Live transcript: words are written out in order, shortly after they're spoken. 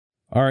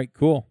All right,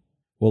 cool.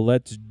 Well,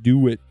 let's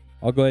do it.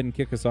 I'll go ahead and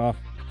kick us off.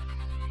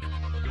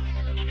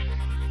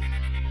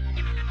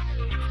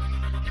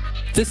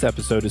 This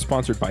episode is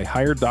sponsored by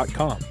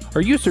Hired.com.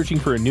 Are you searching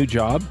for a new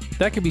job?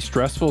 That can be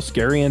stressful,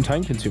 scary, and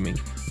time-consuming.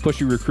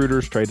 Pushy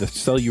recruiters try to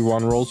sell you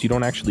on roles you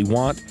don't actually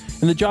want,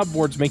 and the job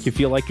boards make you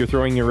feel like you're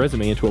throwing your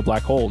resume into a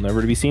black hole,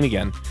 never to be seen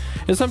again.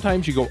 And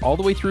sometimes you go all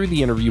the way through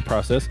the interview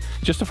process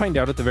just to find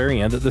out at the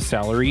very end that the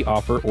salary,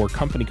 offer, or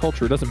company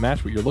culture doesn't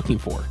match what you're looking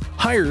for.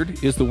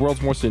 Hired is the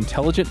world's most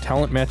intelligent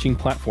talent matching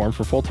platform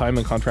for full-time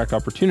and contract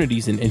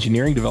opportunities in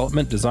engineering,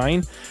 development,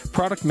 design,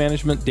 product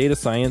management, data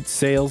science,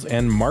 sales,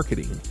 and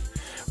marketing.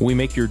 We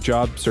make your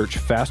job search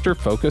faster,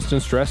 focused,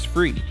 and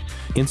stress-free.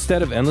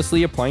 Instead of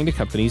endlessly applying to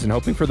companies and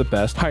hoping for the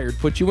best, Hired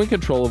puts you in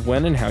control of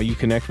when and how you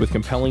connect with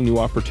compelling new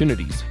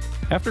opportunities.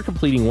 After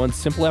completing one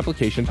simple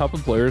application, top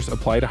employers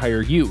apply to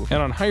hire you.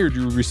 And on Hired,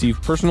 you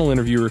receive personal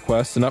interview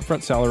requests and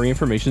upfront salary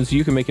information so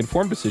you can make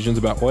informed decisions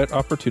about what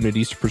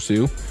opportunities to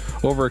pursue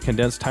over a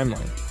condensed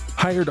timeline.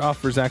 Hired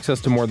offers access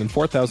to more than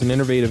 4,000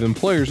 innovative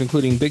employers,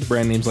 including big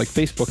brand names like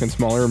Facebook and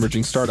smaller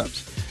emerging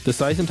startups. The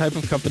size and type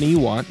of company you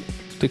want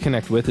to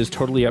connect with is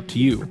totally up to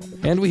you.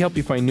 And we help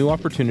you find new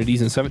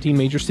opportunities in 17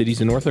 major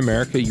cities in North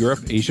America, Europe,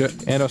 Asia,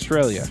 and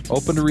Australia.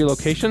 Open to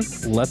relocation?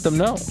 Let them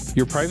know.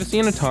 Your privacy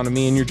and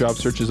autonomy in your job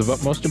search is of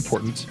utmost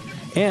importance.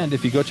 And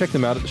if you go check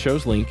them out at the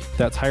show's link,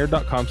 that's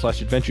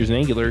hired.com/adventures in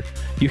Angular,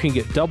 you can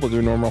get double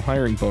their normal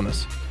hiring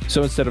bonus.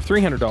 So instead of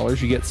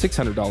 $300, you get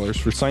 $600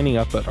 for signing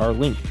up at our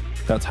link.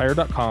 That's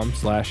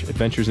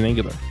hired.com/adventures in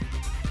Angular.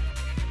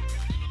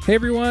 Hey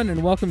everyone,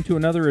 and welcome to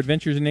another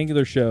Adventures in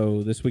Angular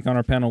show. This week on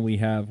our panel we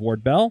have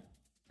Ward Bell.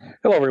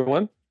 Hello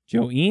everyone.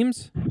 Joe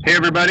Eames. Hey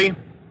everybody.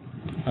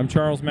 I'm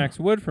Charles Max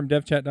Wood from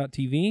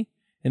devchat.tv.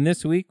 And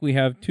this week we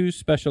have two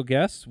special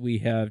guests. We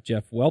have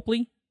Jeff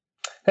Whelpley.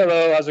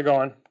 Hello, how's it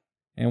going?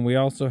 And we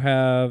also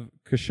have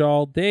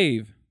Kushal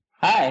Dave.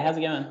 Hi, how's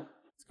it going?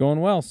 It's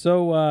going well.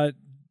 So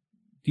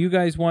do you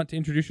guys want to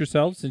introduce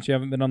yourselves since you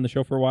haven't been on the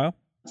show for a while?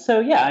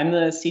 So yeah, I'm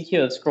the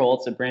CTO of Scroll.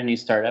 It's a brand new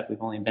startup.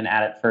 We've only been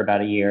at it for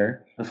about a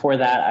year. Before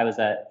that, I was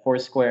at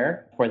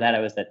Foursquare. Before that, I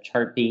was at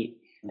Chartbeat.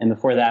 And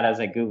before that, I was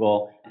at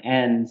Google.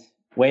 And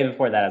way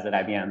before that, I was at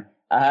IBM.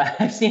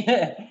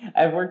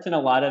 I've worked in a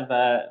lot of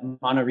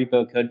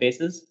Monorepo code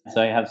bases,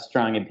 so I have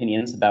strong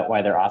opinions about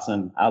why they're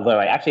awesome, although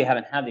I actually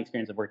haven't had the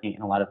experience of working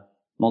in a lot of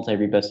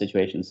multi-repo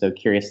situations, so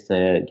curious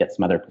to get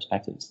some other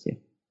perspectives too.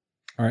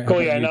 All right,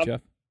 cool.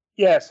 Jeff?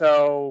 Yeah,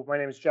 so my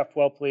name is Jeff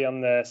Whelpley. I'm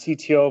the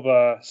CTO of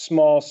a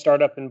small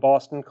startup in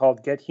Boston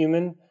called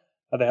GetHuman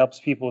that helps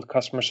people with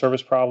customer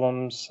service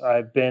problems.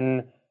 I've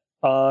been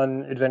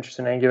on Adventures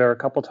in Angular a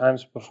couple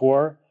times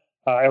before.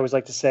 I always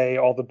like to say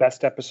all the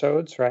best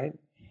episodes, right?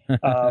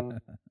 I've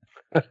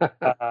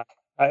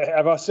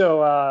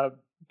also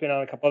been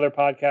on a couple other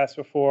podcasts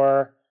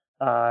before,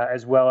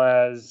 as well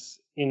as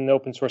in the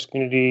open source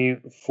community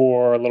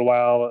for a little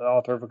while,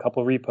 author of a couple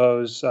of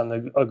repos on the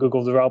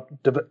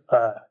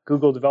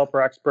Google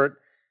Developer Expert.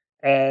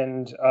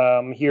 And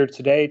I'm here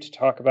today to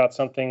talk about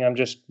something I'm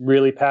just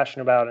really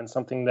passionate about and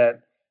something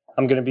that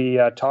I'm going to be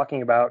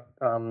talking about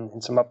in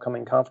some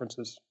upcoming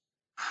conferences.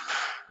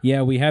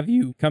 Yeah, we have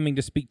you coming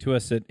to speak to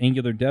us at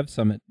Angular Dev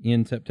Summit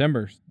in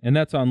September. And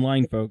that's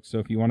online, folks. So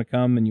if you want to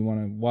come and you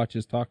want to watch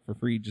us talk for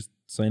free, just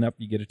sign up.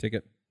 You get a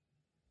ticket.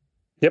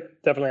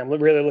 Yep, definitely. I'm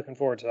really looking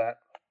forward to that.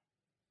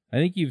 I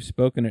think you've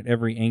spoken at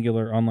every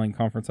Angular online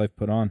conference I've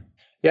put on.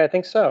 Yeah, I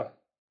think so.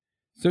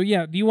 So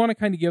yeah, do you want to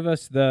kind of give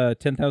us the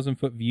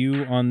 10,000-foot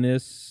view on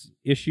this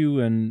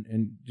issue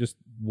and just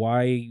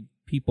why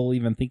people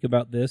even think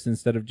about this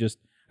instead of just,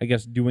 I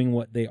guess, doing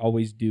what they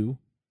always do?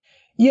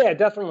 Yeah,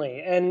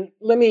 definitely. And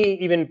let me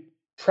even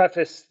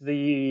preface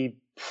the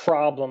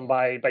problem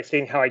by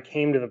stating how I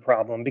came to the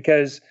problem,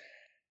 because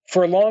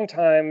for a long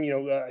time,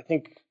 I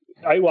think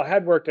I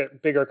had worked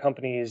at bigger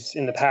companies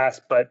in the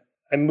past, but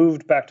I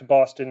moved back to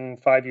Boston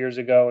 5 years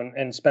ago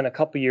and spent a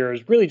couple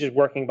years really just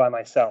working by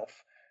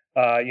myself.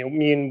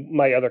 Me and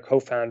my other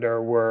co-founder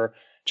were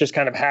just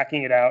kind of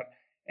hacking it out.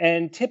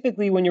 And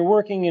typically when you're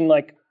working in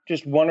like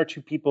just one or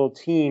two people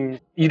team,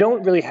 you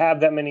don't really have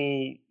that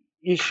many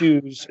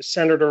issues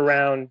centered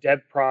around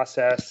dev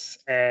process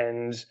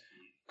and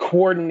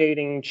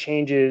coordinating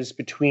changes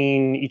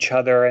between each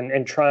other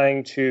and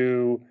trying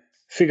to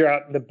figure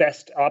out the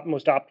best,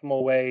 most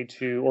optimal way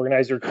to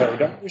organize your code.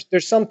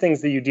 There's some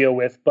things that you deal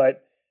with,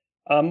 but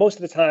most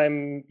of the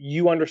time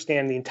you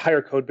understand the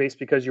entire code base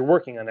because you're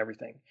working on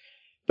everything.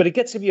 But it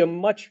gets to be a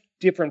much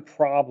different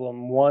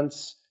problem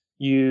once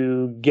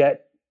you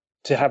get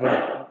to have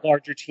a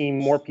larger team,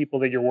 more people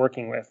that you're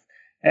working with.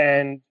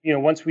 And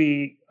once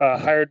we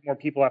hired more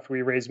people after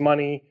we raised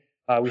money,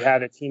 we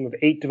had a team of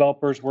 8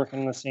 developers working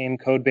on the same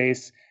code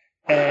base.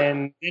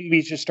 And then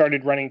we just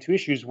started running into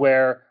issues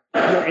where,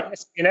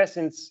 in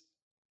essence,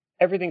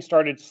 everything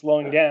started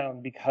slowing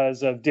down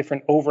because of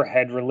different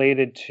overhead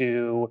related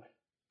to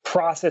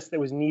process that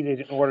was needed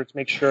in order to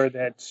make sure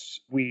that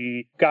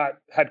we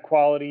had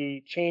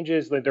quality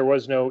changes, that there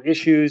was no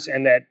issues,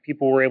 and that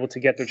people were able to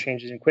get their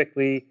changes in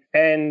quickly.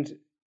 And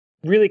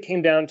really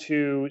came down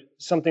to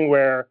something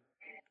where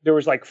there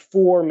was like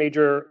 4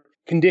 major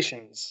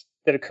conditions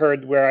that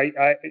occurred where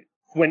I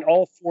when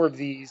all 4 of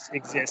these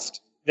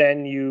exist,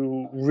 then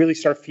you really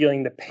start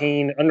feeling the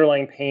pain,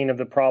 underlying pain of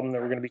the problem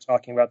that we're going to be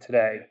talking about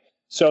today.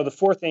 So the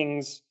 4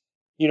 things,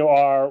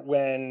 are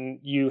when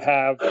you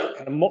have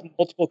kind of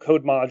multiple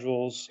code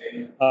modules,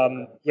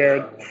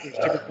 where there's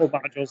different code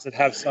modules that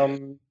have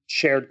some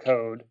shared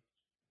code,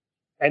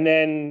 and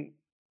then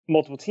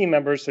multiple team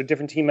members, so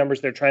different team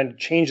members that are trying to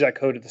change that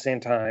code at the same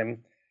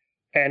time,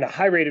 and a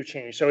high rate of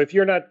change. So if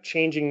you're not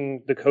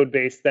changing the code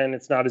base, then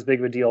it's not as big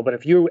of a deal. But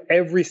if you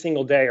every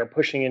single day are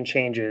pushing in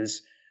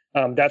changes,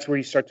 that's where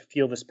you start to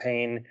feel this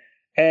pain.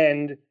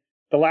 And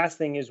the last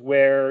thing is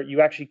where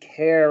you actually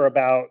care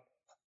about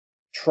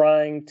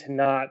trying to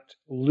not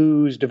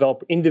lose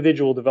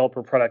individual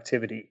developer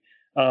productivity,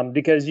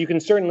 because you can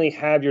certainly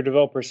have your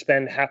developers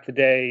spend half the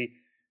day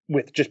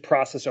with just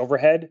process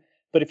overhead.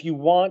 But if you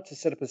want to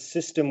set up a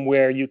system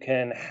where you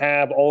can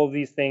have all of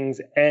these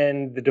things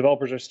and the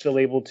developers are still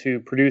able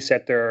to produce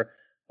at their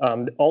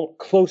all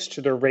close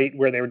to their rate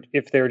where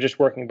if they're just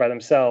working by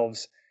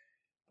themselves,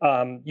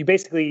 you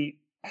basically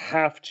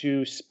have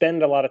to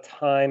spend a lot of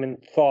time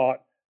and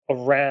thought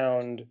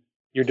around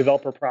your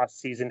developer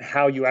processes and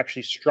how you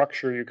actually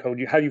structure your code,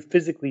 how you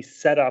physically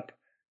set up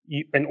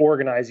and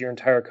organize your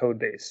entire code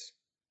base.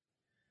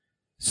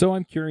 So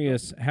I'm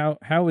curious, how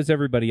has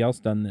everybody else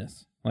done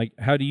this? Like,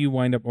 how do you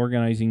wind up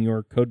organizing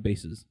your code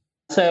bases?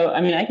 So,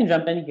 I can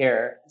jump in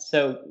here.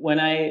 So when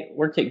I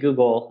worked at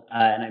Google,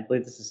 and I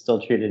believe this is still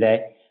true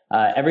today,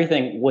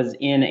 everything was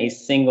in a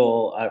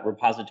single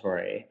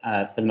repository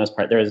for the most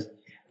part. There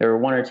were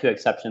 1 or 2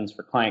 exceptions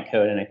for client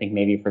code, and I think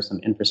maybe for some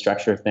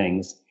infrastructure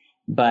things.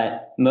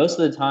 But most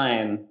of the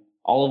time,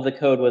 all of the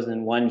code was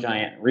in one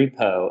giant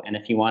repo. And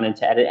if you wanted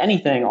to edit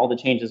anything, all the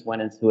changes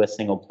went into a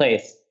single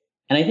place.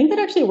 And I think that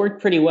actually worked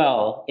pretty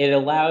well. It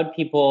allowed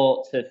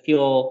people to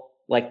feel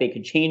like they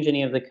could change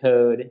any of the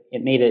code.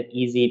 It made it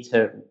easy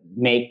to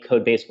make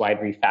code base wide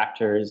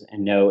refactors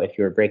and know if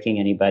you were breaking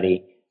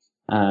anybody.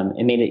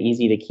 It made it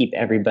easy to keep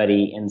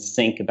everybody in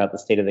sync about the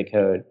state of the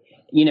code.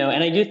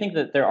 And I do think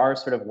that there are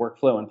sort of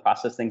workflow and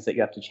process things that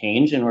you have to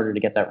change in order to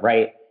get that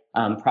right.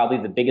 Probably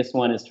the biggest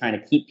one is trying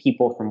to keep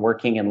people from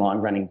working in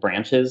long-running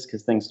branches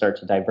because things start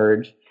to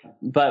diverge.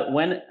 But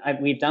when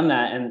we've done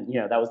that, and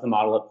that was the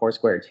model at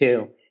Foursquare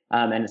too,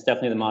 and it's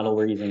definitely the model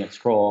we're using at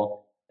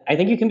Scroll, I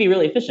think you can be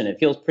really efficient. It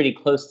feels pretty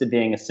close to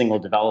being a single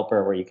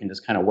developer where you can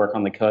just kind of work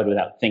on the code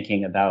without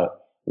thinking about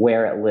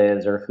where it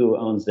lives or who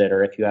owns it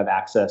or if you have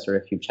access or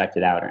if you've checked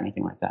it out or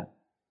anything like that.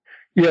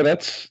 Yeah,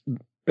 that's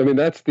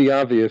the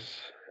obvious.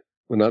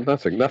 Well,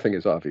 not saying nothing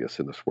is obvious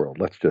in this world.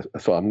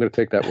 So I'm going to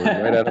take that word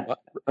right out of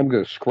I'm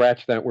going to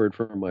scratch that word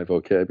from my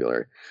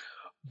vocabulary.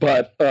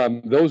 But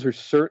those are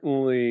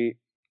certainly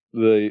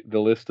the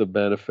list of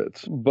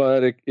benefits.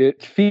 But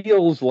it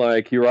feels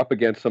like you're up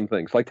against some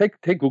things. Like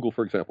take Google,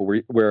 for example,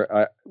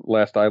 where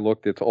last I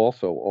looked, it's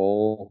also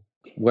all,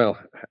 well,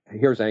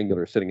 here's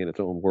Angular sitting in its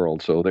own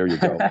world. So there you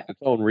go, its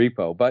own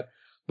repo.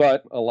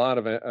 But a lot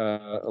of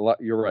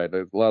you're right.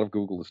 A lot of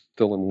Google is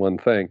still in one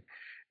thing.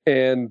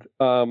 And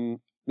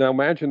now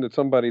imagine that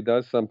somebody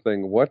does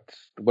something. What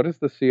is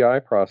the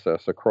CI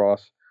process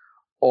across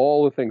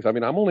all the things?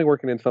 I'm only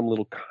working in some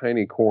little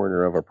tiny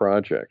corner of a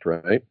project,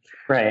 right?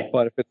 Right.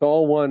 But if it's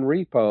all one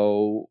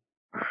repo,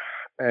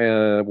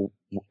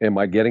 am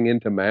I getting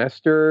into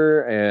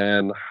master?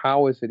 And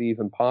how is it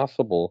even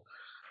possible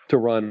to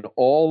run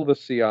all the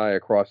CI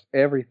across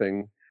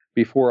everything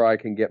before I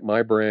can get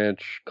my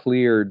branch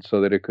cleared so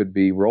that it could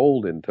be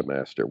rolled into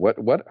master?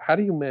 How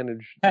do you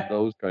manage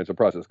those kinds of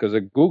processes? Because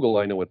at Google,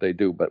 I know what they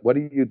do, but what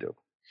do you do?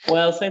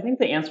 Well, so I think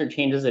the answer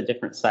changes at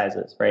different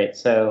sizes, right?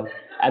 So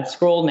at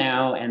Scroll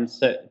now, and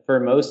so for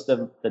most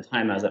of the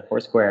time I was at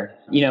Foursquare,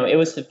 it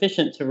was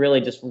sufficient to really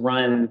just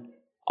run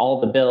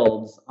all the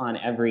builds on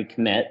every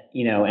commit,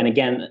 and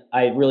again,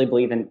 I really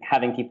believe in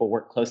having people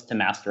work close to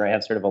master. I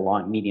have sort of a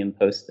long Medium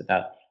post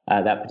about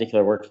that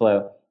particular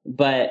workflow.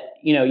 But,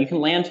 you can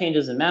land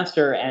changes in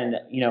master, and,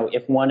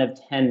 if 1 of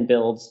 10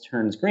 builds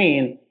turns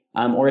green,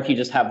 or if you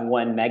just have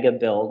 1 mega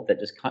build that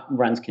just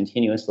runs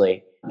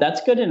continuously,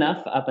 that's good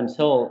enough up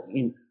until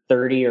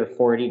 30 or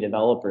 40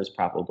 developers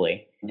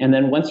probably. And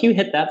then once you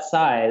hit that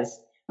size,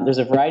 there's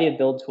a variety of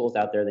build tools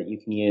out there that you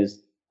can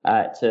use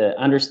to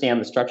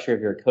understand the structure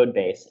of your code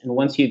base. And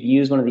once you've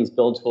used one of these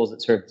build tools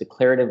that sort of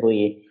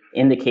declaratively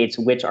indicates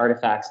which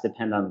artifacts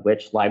depend on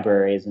which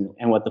libraries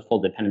and what the full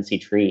dependency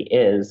tree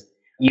is,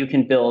 you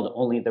can build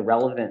only the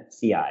relevant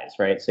CIs,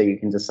 right? So you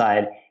can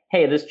decide,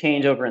 hey, this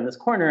change over in this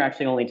corner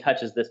actually only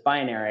touches this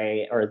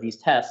binary or these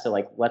tests.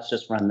 So let's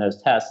just run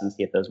those tests and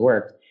see if those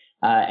work.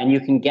 And you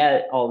can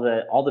get all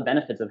the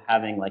benefits of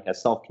having like a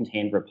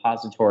self-contained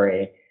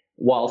repository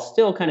while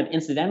still kind of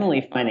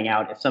incidentally finding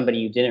out if somebody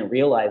you didn't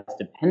realize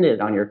depended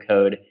on your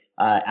code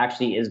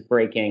actually is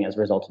breaking as a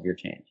result of your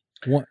change.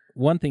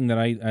 One thing that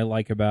I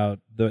like about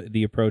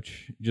the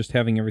approach, just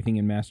having everything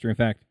in master. In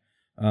fact,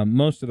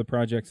 most of the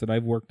projects that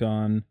I've worked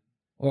on,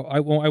 well, I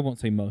won't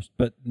say most,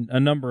 but a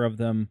number of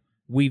them,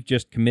 we've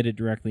just committed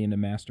directly into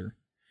master.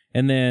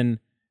 And then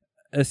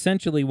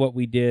essentially what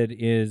we did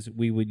is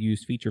we would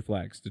use feature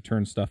flags to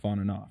turn stuff on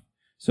and off.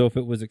 So if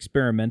it was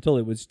experimental,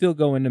 it would still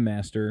go into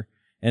master,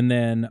 and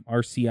then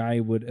our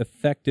CI would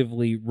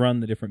effectively run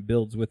the different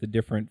builds with the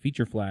different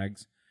feature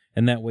flags,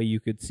 and that way you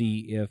could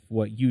see if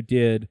what you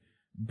did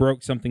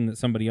broke something that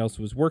somebody else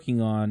was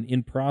working on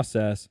in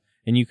process,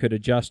 and you could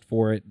adjust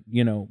for it,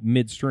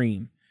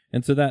 midstream.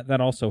 And so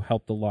that also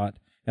helped a lot.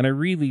 And I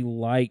really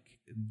like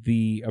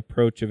the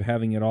approach of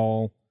having it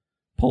all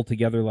pull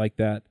together like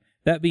that.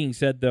 That being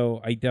said,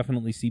 though, I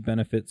definitely see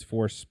benefits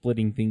for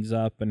splitting things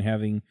up and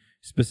having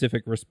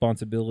specific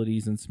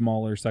responsibilities and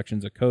smaller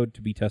sections of code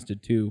to be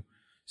tested too.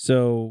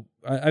 So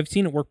I've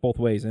seen it work both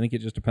ways. I think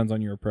it just depends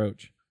on your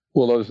approach.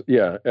 Well,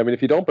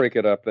 if you don't break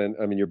it up, then,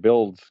 your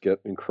builds get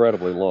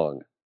incredibly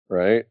long,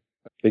 right?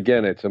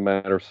 Again, it's a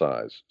matter of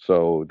size.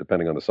 So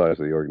depending on the size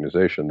of the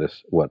organization,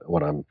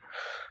 what I'm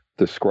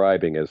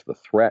describing as the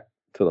threat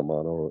to the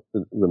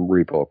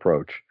repo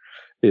approach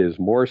is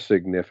more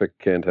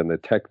significant, and the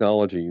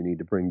technology you need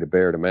to bring to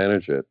bear to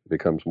manage it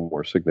becomes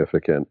more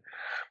significant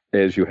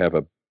as you have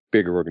a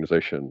bigger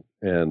organization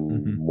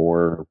and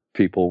more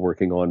people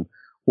working on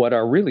what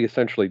are really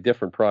essentially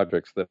different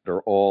projects that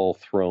are all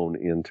thrown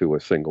into a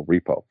single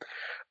repo.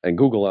 And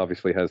Google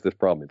obviously has this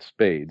problem in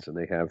spades, and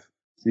they have,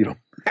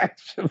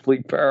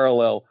 massively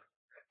parallel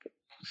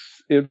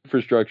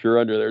infrastructure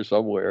under there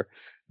somewhere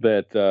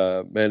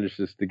that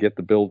manages to get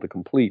the build to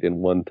complete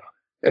in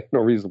a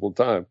reasonable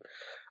time.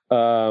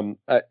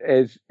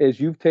 As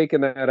you've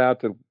taken that out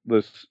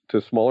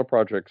to smaller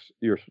projects,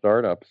 your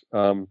startups,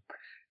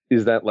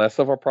 is that less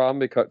of a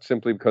problem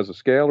simply because of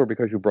scale, or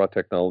because you brought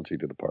technology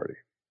to the party?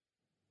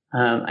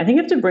 I think you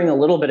have to bring a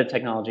little bit of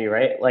technology,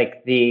 right?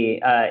 Like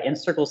the in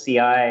Circle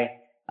CI,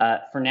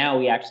 for now,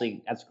 we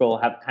actually at Scroll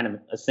have kind of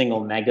a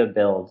single mega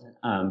build,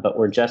 but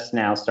we're just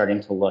now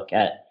starting to look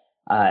at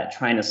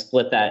trying to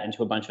split that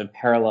into a bunch of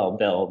parallel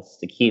builds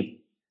to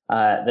keep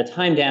the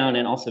time down,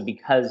 and also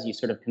because you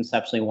sort of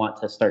conceptually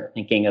want to start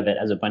thinking of it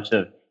as a bunch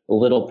of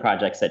little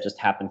projects that just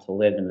happen to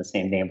live in the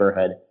same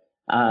neighborhood.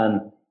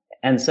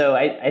 And so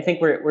I think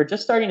we're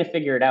just starting to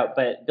figure it out,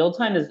 but build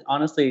time is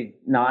honestly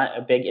not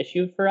a big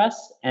issue for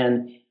us.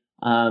 And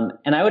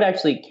I would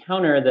actually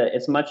counter that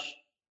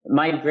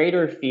my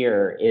greater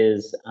fear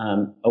is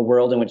a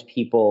world in which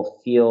people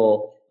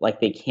feel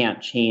like they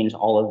can't change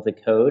all of the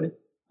code.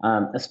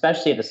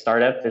 Especially at a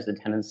startup, there's a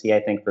tendency, I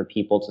think, for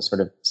people to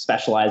sort of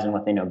specialize in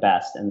what they know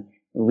best and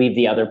leave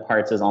the other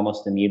parts as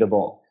almost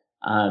immutable.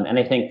 And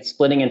I think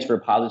splitting into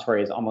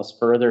repositories almost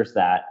furthers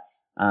that.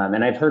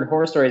 And I've heard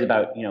horror stories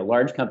about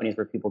large companies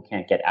where people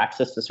can't get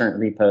access to certain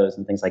repos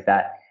and things like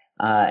that.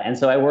 And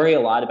so I worry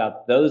a lot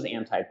about those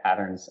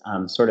anti-patterns,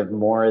 sort of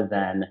more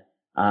than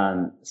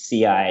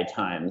CI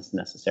times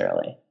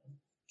necessarily.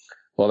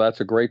 Well,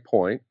 that's a great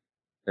point,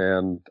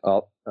 and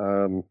I'll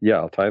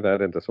tie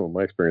that into some of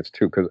my experience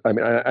too, because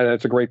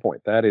that's a great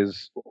point. That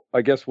is,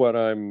 I guess, what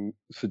I'm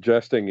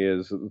suggesting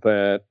is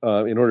that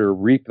in order to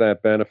reap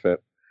that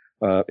benefit,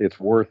 it's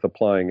worth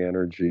applying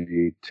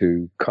energy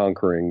to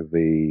conquering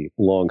the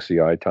long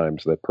CI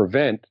times that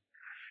prevent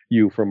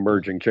you from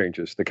merging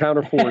changes. The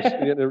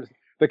counterforce,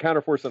 the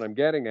counterforce that I'm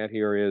getting at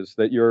here is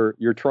that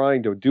you're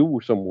trying to do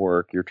some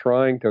work, you're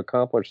trying to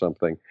accomplish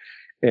something,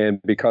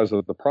 and because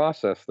of the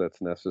process that's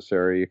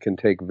necessary, it can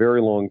take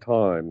very long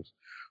times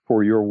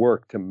for your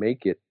work to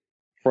make it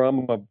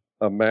from a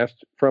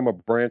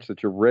branch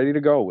that you're ready to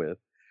go with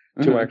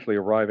to actually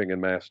arriving in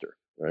master,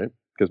 right?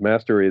 Because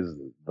master is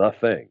the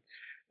thing.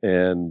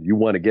 And you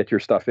want to get your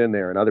stuff in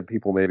there, and other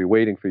people may be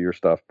waiting for your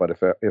stuff. But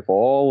if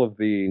all of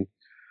the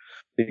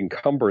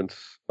encumbrance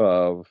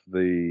of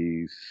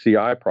the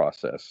CI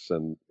process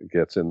and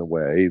gets in the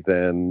way,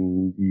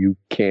 then you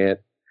can't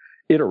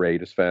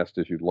ite as fast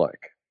as you'd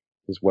like.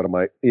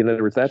 In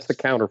other words, that's the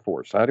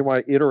counterforce. How do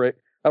I iterate?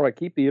 How do I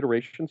keep the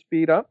iteration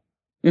speed up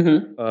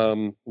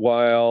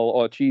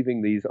while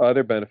achieving these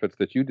other benefits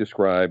that you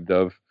described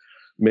of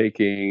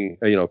making,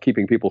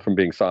 keeping people from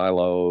being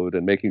siloed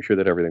and making sure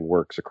that everything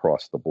works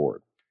across the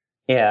board?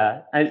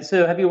 Yeah.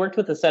 So have you worked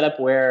with a setup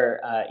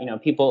where,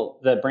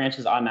 the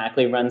branches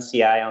automatically run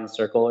CI on the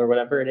Circle or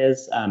whatever it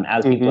is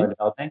as people are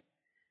developing?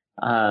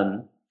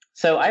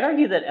 So I'd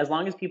argue that as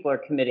long as people are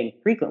committing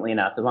frequently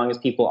enough, as long as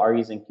people are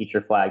using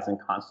feature flags and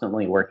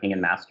constantly working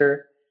in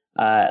master,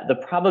 the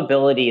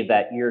probability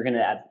that you're going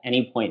to at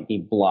any point be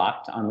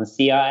blocked on the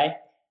CI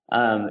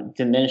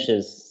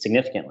diminishes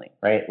significantly,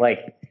 right?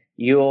 Like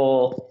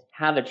you'll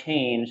have a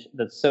change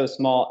that's so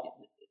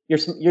small.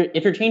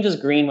 If your change is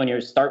green when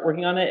you start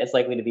working on it, it's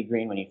likely to be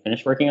green when you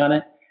finish working on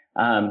it,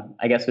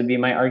 I guess would be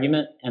my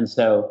argument. And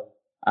so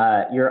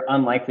you're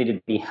unlikely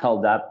to be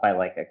held up by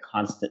like a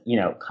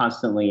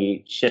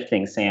constantly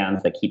shifting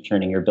sands that keep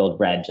turning your build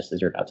red just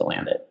as you're about to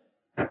land it.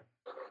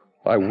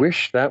 I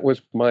wish that was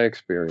my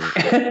experience.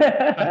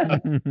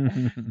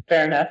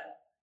 Fair enough.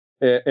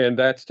 And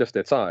that's just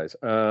its size.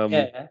 Not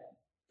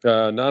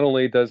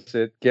only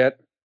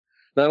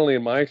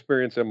in my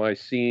experience am I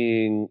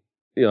seeing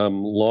we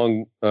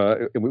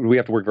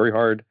have to work very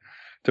hard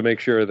to make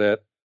sure that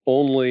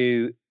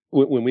only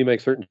when we make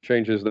certain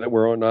changes that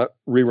we're not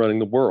rerunning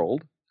the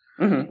world,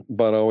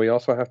 but we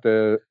also have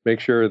to make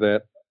sure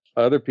that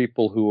other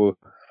people who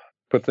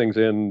put things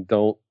in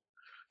don't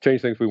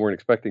change things we weren't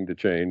expecting to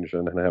change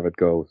and have it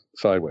go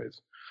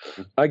sideways.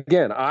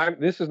 Again,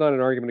 this is not an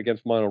argument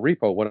against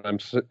Monorepo. What I'm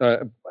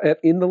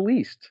in the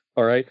least,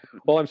 all right.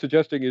 All I'm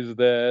suggesting is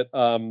that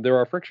there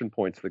are friction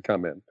points that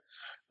come in,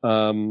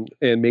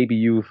 and maybe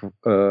you've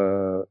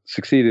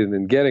succeeded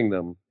in getting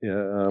them,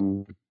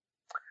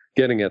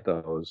 getting at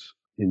those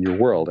in your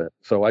world.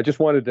 So I just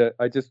wanted to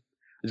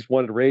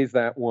raise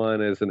that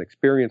one as an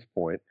experience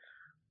point.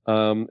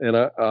 And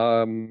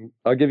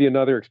I'll give you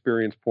another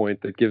experience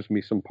point that gives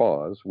me some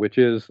pause, which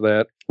is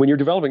that when you're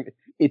developing,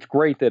 it's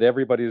great that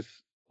everybody's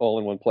all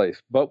in one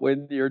place. But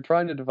when you're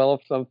trying to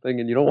develop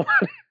something and you don't want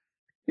it,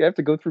 you have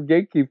to go through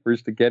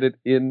gatekeepers to get it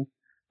in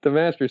the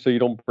master so you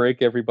don't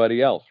break everybody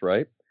else,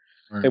 right?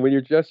 And when you're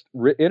just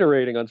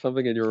iterating on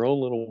something in your own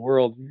little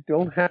world, you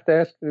don't have to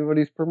ask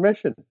anybody's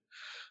permission.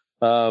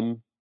 So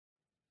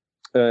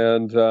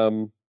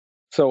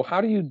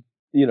how do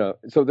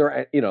so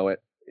there,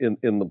 in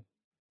the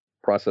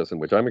process in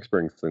which I'm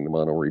experiencing the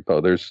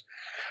Monorepo,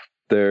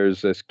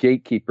 there's this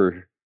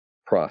gatekeeper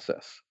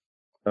process,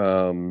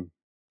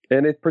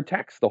 and it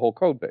protects the whole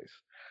code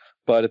base,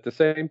 but at the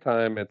same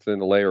time, it's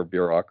in a layer of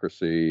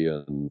bureaucracy.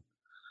 And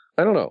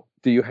I don't know.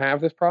 Do you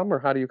have this problem, or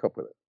how do you cope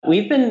with it?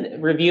 We've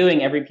been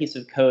reviewing every piece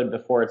of code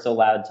before it's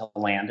allowed to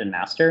land and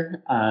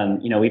master.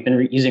 We've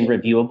been using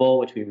reviewable,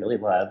 which we really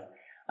love,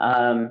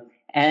 and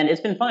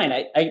it's been fine.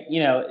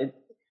 It's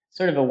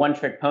sort of a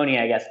one-trick pony,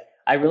 I guess.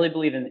 I really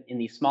believe in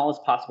the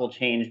smallest possible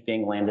change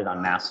being landed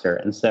on master.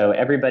 And so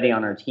everybody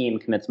on our team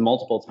commits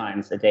multiple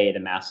times a day to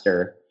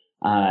master.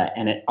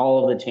 And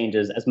all of the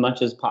changes, as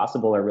much as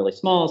possible, are really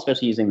small,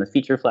 especially using the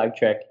feature flag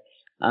trick.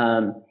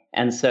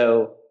 And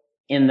so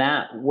in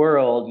that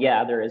world,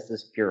 yeah, there is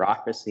this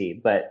bureaucracy.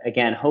 But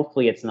again,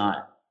 hopefully it's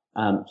not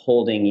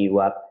holding you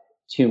up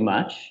too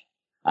much.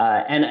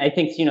 And I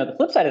think, the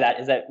flip side of that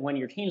is that when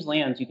your change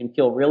lands, you can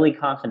feel really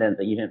confident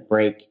that you didn't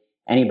break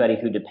anybody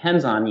who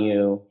depends on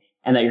you,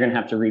 and that you're going to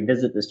have to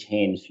revisit this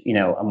change,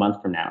 a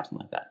month from now or something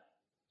like that.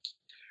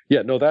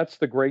 Yeah, no, that's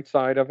the great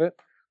side of it.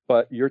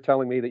 But you're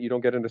telling me that you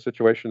don't get into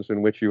situations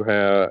in which you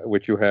have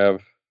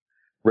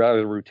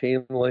rather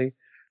routinely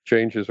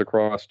changes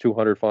across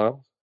 200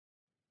 files?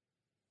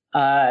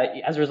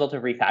 As a result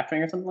of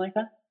refactoring or something like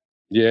that?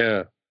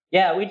 Yeah.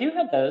 Yeah, we do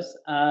have those.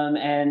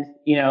 And,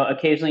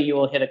 occasionally you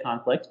will hit a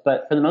conflict.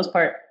 But for the most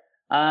part,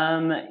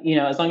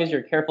 as long as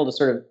you're careful to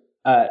sort of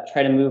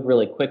try to move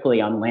really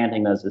quickly on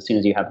landing those as soon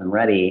as you have them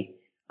ready,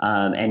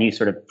 and you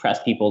sort of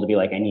press people to be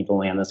like, I need to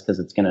land this because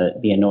it's going to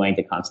be annoying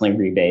to constantly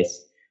rebase.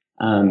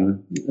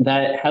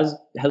 That has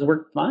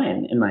worked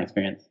fine in my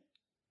experience.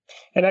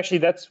 And actually,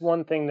 that's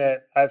one thing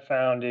that I've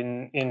found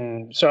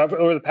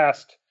over the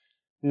past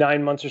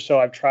 9 months or so,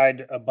 I've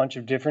tried a bunch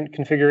of different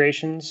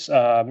configurations.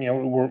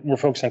 We're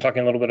focused on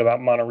talking a little bit about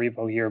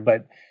Monorepo here,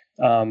 but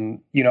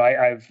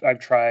I've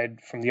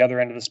tried from the other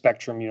end of the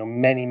spectrum,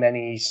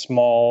 many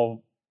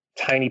small,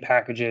 tiny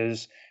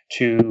packages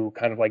to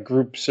kind of like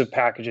groups of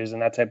packages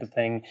and that type of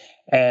thing.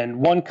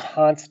 And one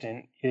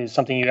constant is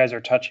something you guys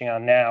are touching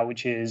on now,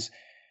 which is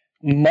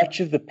much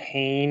of the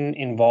pain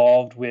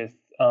involved with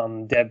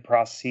dev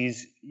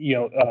processes,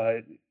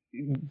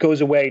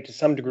 goes away to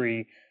some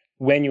degree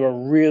when you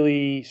are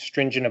really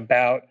stringent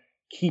about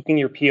keeping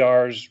your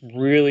PRs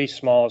really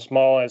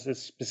small as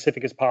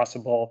specific as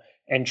possible,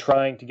 and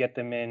trying to get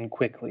them in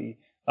quickly.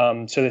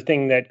 So the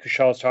thing that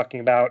Kushal is talking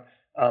about,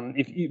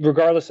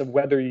 regardless of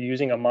whether you're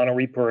using a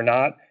Monorepo or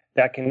not,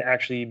 that can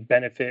actually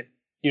benefit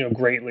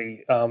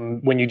greatly.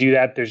 When you do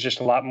that, there's just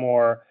a lot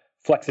more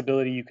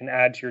flexibility you can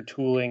add to your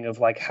tooling of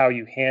like how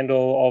you handle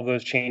all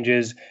those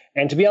changes.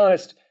 And to be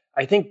honest,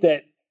 I think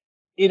that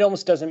it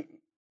almost doesn't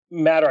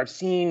matter. I've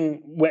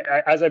seen,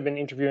 as I've been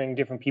interviewing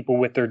different people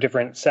with their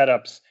different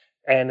setups,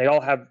 and they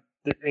all have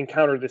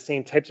encountered the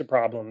same types of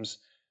problems.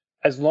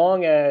 As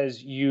long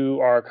as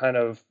you are kind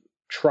of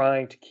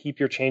trying to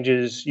keep your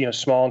changes,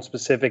 small and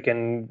specific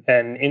and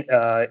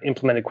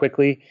implemented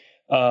quickly,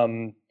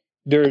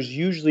 there's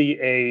usually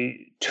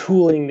a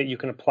tooling that you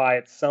can apply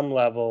at some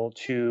level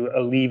to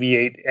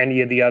alleviate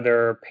any of the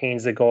other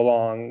pains that go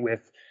along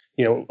with,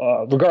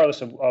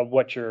 regardless of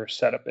what your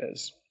setup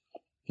is.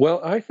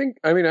 Well, I think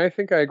I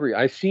agree.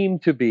 I seem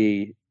to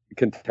be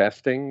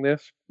contesting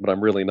this, but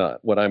I'm really not.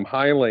 What I'm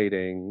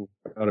trying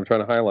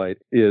to highlight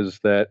is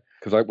that,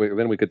 because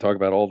then we could talk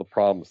about all the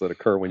problems that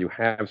occur when you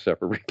have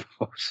separate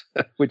repos,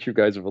 which you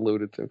guys have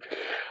alluded to.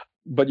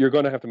 But you're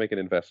going to have to make an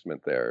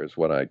investment there, is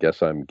what I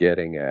guess I'm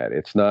getting at.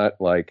 It's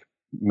not like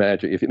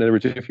magic. In other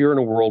words, if you're in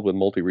a world with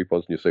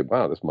multi-repos and you say,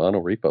 wow, this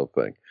Monorepo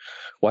thing,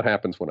 what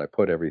happens when I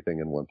put everything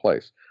in one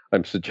place?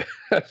 I'm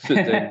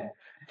suggesting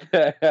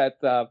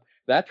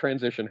that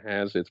transition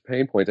has its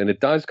pain points, and it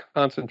does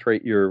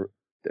concentrate your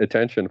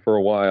attention for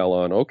a while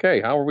on,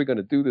 okay, how are we going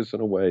to do this in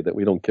a way that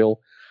we don't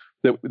kill,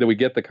 that we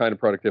get the kind of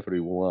productivity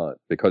we want,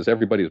 because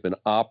everybody's been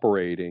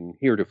operating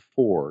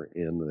heretofore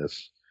in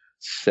this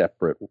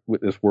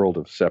world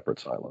of separate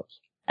silos.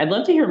 I'd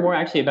love to hear more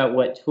actually about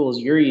what tools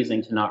you're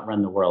using to not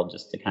run the world,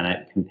 just to kind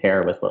of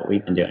compare with what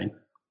we've been doing.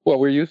 Well,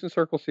 we're using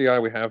Circle CI.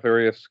 We have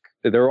various.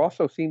 There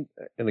also seem,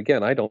 and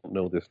again, I don't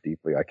know this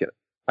deeply.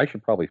 I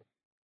should probably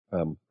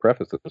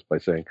preface this by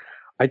saying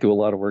I do a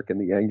lot of work in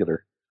the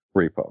Angular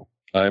repo.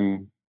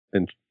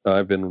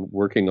 I've been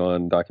working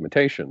on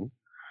documentation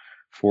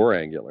for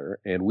Angular,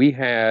 and we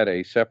had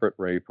a separate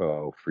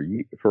repo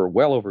for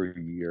well over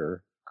a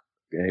year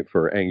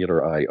for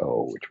Angular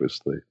IO, which was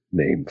the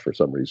name for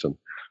some reason,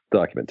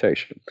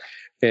 documentation.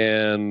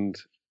 And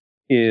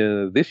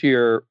this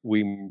year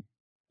we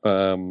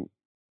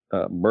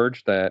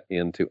merged that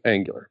into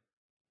Angular,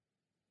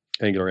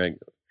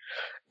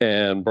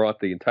 and brought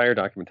the entire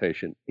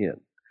documentation in.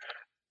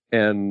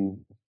 And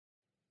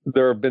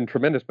there have been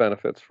tremendous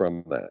benefits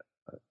from that,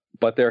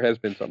 but there has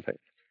been some pain.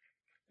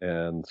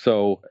 And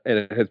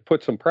it has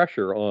put some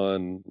pressure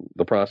on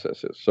the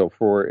processes. So,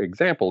 for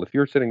example, if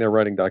you're sitting there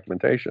writing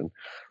documentation,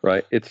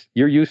 right,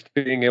 you're used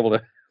to being able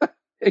to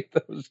make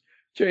those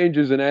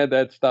changes and add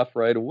that stuff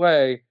right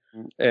away.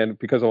 And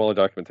because all the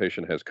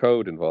documentation has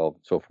code involved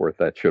and so forth,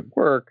 that should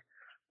work.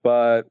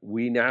 But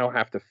we now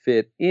have to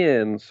fit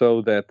in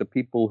so that the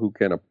people who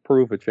can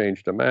approve a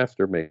change to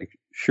master make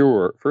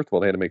sure, first of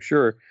all, they had to make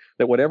sure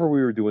that whatever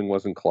we were doing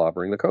wasn't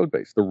clobbering the code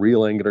base, the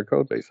real Angular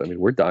code base. I mean,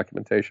 we're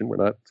documentation. We're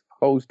not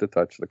supposed to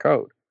touch the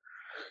code.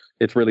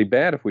 It's really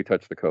bad if we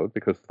touch the code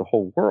because the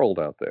whole world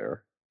out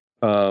there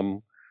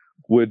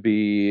would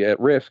be at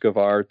risk of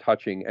our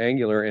touching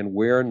Angular, and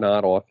we're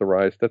not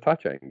authorized to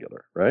touch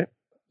Angular, right?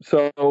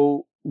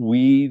 So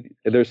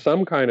there's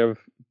some kind of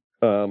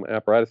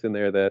apparatus in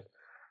there that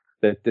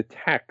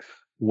detects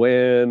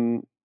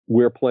when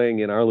we're playing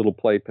in our little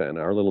playpen,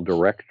 our little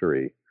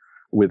directory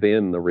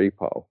within the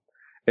repo.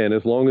 And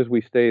as long as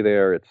we stay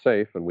there, it's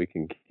safe and we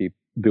can keep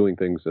doing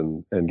things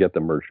and get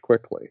them merged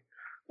quickly.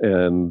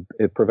 And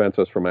it prevents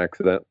us from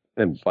accident.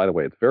 And by the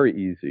way, it's very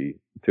easy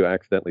to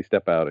accidentally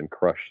step out and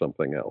crush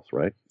something else,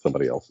 right?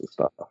 Somebody else's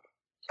stuff.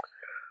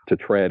 To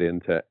tread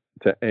into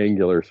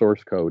Angular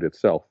source code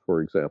itself,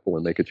 for example,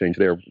 and make a change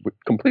there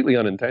completely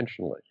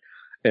unintentionally.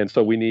 And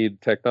so we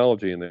need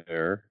technology in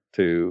there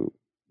to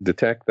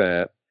detect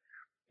that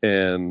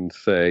and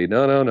say,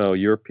 no,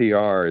 your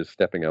PR is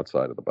stepping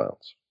outside of the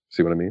bounds.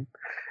 See what I mean?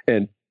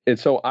 And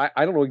so I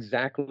don't know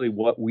exactly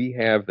what we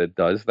have that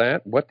does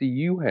that. What do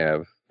you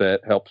have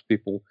that helps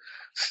people,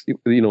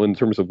 in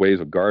terms of ways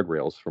of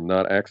guardrails from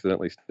not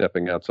accidentally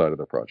stepping outside of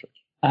their project?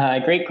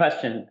 Great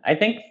question. I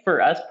think for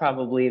us,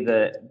 probably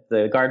the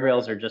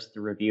guardrails are just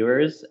the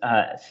reviewers.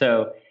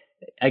 So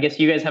I guess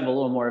you guys have a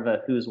little more of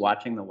a who's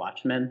watching the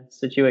Watchmen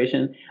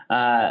situation.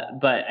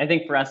 But I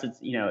think for us, it's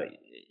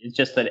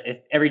just that if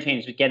every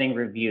change getting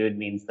reviewed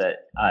means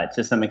that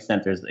to some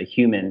extent there's a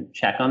human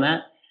check on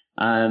that.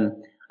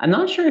 I'm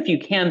not sure if you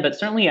can, but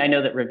certainly I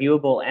know that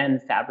Reviewable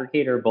and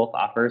Fabricator both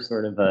offer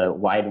sort of a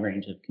wide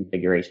range of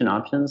configuration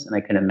options. And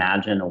I can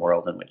imagine a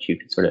world in which you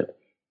could sort of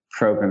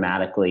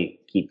programmatically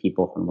keep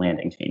people from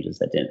landing changes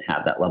that didn't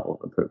have that level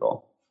of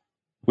approval.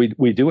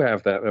 We do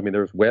have that. I mean,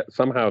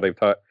 somehow they've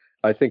taught.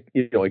 I think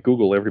like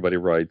Google, everybody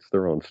writes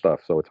their own stuff,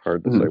 so it's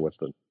hard to say what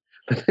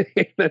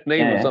the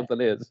name of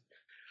something is.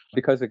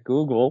 Because at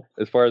Google,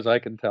 as far as I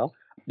can tell,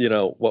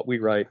 what we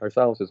write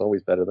ourselves is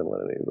always better than what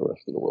any of the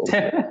rest of the world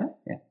is.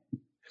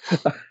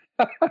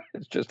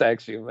 It's just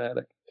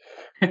axiomatic.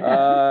 But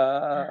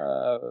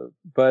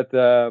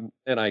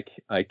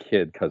I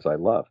kid because I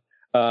love.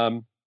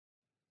 But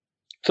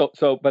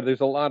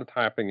there's a lot of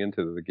tapping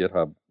into the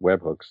GitHub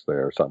webhooks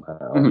there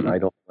somehow. Mm-hmm. I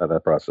don't know how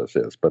that process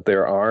is, but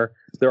there are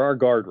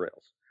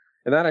guardrails,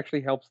 and that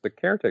actually helps the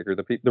caretaker,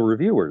 the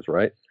reviewers,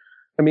 right?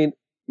 I mean,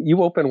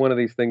 you open one of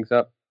these things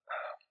up,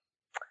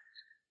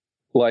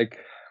 like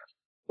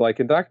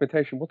in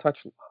documentation, we'll touch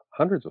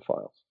hundreds of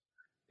files.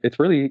 It's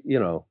really,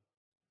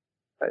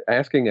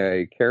 asking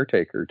a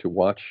caretaker to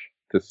watch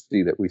to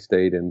see that we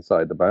stayed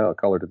inside the bound,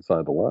 colored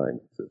inside the lines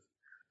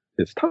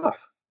is tough.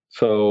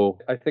 So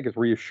I think it's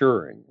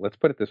reassuring. Let's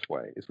put it this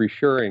way. It's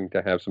reassuring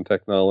to have some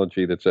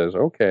technology that says,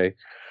 okay,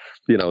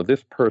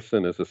 this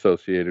person is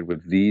associated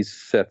with these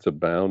sets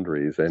of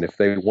boundaries. And if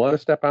they want to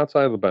step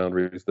outside of the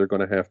boundaries, they're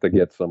going to have to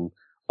get some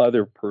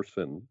other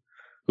person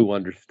who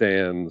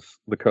understands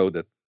the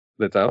code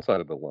that's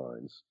outside of the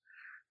lines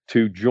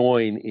to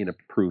join in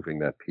approving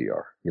that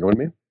PR. You know what I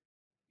mean?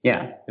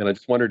 Yeah. And I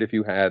just wondered if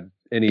you had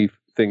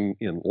anything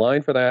in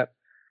line for that.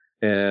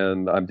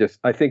 And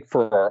I think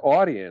for our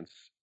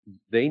audience,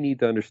 they need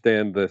to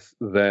understand this,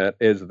 that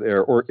if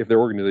their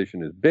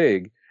organization is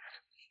big,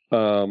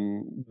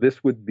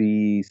 this would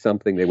be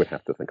something they would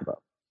have to think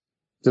about.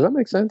 Does that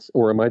make sense?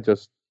 Or am I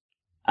just...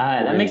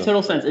 that makes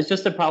total sense. It's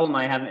just a problem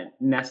I haven't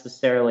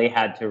necessarily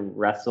had to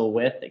wrestle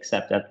with,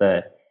 except at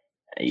the,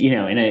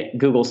 in a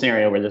Google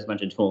scenario where there's a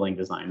bunch of tooling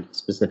designed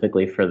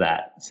specifically for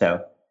that.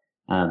 So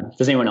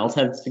does anyone else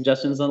have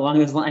suggestions along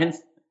those lines?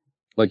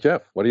 Like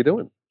Jeff, what are you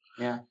doing?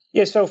 Yeah.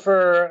 So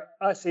for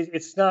us,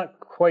 it's not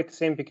quite the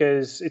same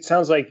because it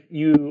sounds like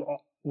you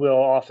will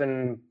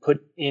often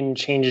put in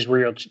changes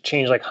where you'll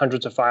change like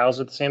hundreds of files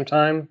at the same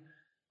time.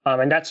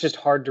 And that's just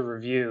hard to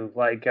review.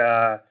 Like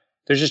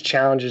there's just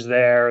challenges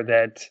there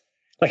that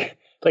like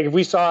if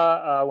we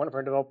saw one of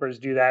our developers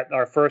do that,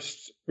 our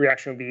first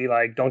reaction would be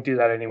like, don't do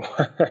that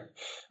anymore.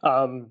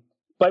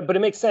 But it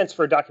makes sense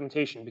for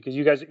documentation because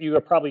you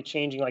are probably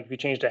changing, like if you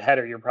changed a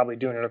header, you're probably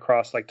doing it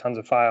across like tons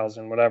of files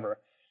and whatever.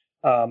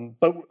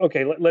 But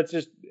okay, let's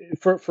just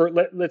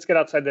let's get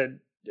outside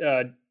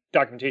the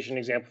documentation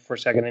example for a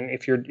second. And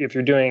if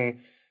you're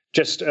doing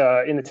just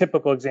in the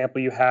typical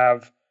example, you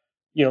have,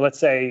 let's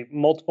say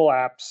multiple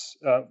apps,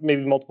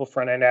 maybe multiple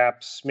front end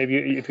apps.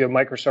 Maybe if you have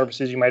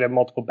microservices, you might have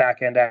multiple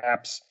back end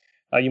apps.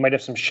 You might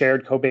have some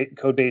shared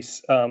code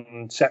base,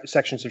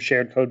 sections of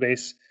shared code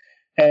base.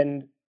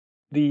 And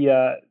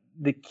the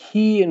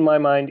key in my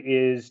mind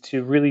is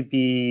to really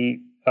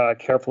be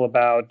careful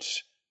about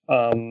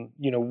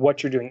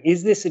what you're doing.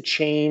 Is this a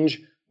change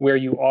where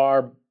you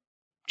are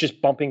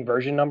just bumping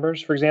version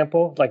numbers, for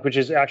example, which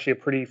is actually a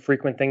pretty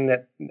frequent thing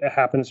that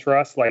happens for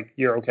us? Like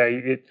you're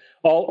okay.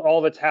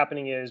 All that's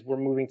happening is we're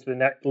moving to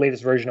the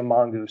latest version of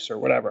Mongoose or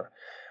whatever.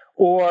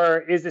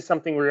 Or is this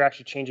something where you're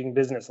actually changing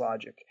business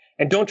logic?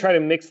 And don't try to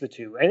mix the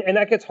two. And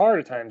that gets hard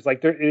at times.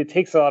 Like it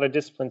takes a lot of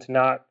discipline to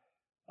not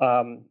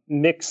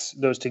mix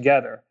those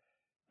together.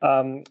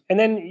 And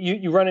then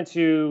you run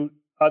into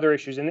other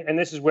issues. And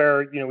this is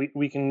where,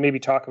 we can maybe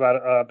talk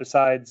about,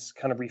 besides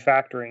kind of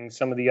refactoring,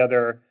 some of the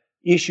other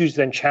issues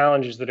and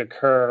challenges that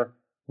occur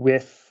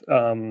with,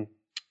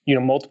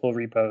 multiple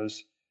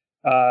repos,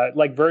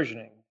 like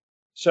versioning.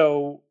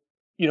 So,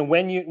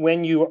 when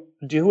you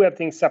do have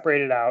things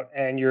separated out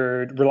and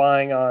you're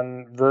relying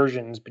on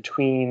versions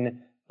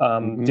between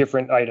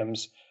different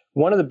items,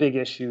 one of the big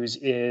issues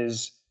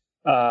is,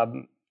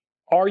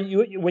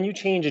 when you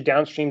change a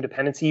downstream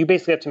dependency, you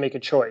basically have to make a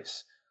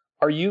choice.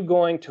 Are you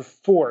going to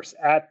force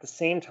at the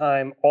same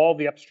time all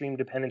the upstream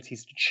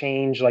dependencies to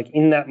change like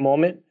in that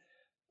moment?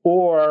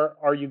 Or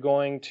are you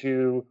going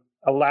to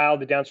allow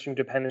the downstream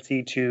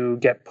dependency to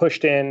get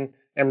pushed in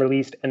and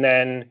released, and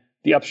then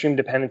the upstream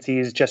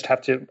dependencies just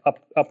have to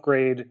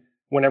upgrade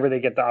whenever they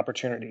get the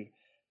opportunity?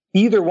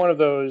 Either one of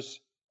those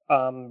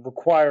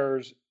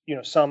requires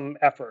some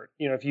effort.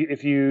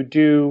 If you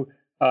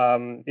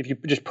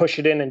just push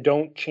it in and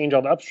don't change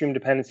all the upstream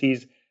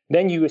dependencies,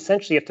 then you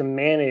essentially have to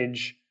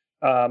manage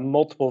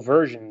multiple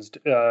versions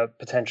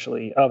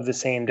potentially of the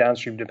same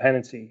downstream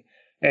dependency.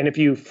 And if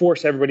you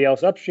force everybody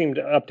else upstream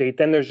to update,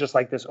 then there's just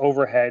like this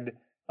overhead,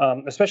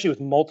 especially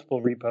with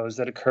multiple repos,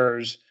 that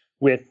occurs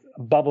with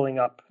bubbling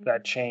up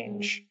that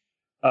change.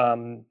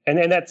 And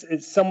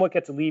it somewhat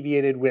gets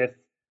alleviated with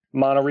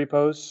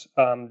monorepos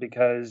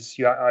because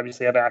you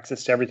obviously have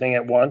access to everything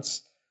at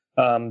once.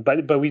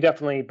 But we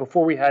definitely,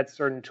 before we had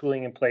certain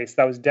tooling in place,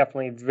 that was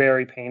definitely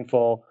very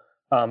painful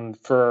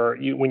for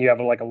you when you have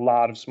like a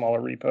lot of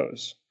smaller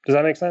repos. Does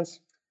that make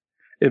sense?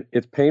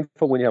 It's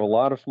painful when you have a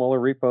lot of smaller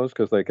repos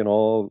because they can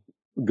all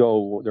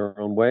go their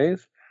own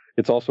ways.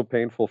 It's also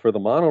painful for the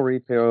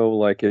monorepo.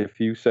 Like if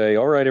you say,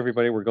 all right,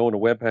 everybody, we're going to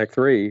Webpack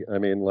 3. I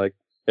mean, like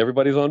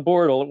everybody's on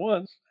board all at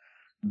once,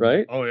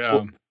 right? Oh,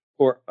 yeah.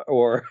 Or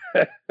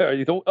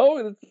you don't,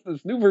 it's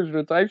this new version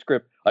of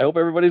TypeScript. I hope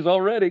everybody's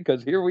all ready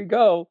because here we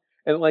go.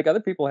 And like other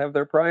people have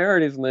their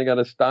priorities and they got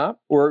to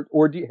stop. Or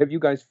have you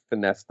guys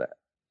finessed that?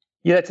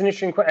 Yeah, that's an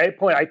interesting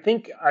point. I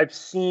think I've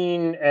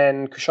seen,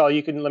 and Kushal,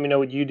 you can let me know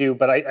what you do,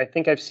 but I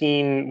think I've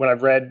seen when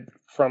I've read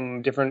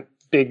from different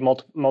big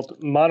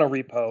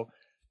monorepo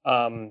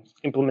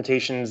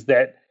implementations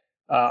that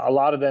a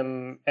lot of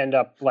them end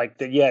up like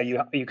that. Yeah,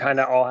 you kind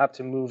of all have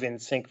to move in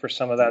sync for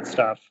some of that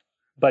stuff.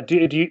 But do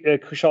you,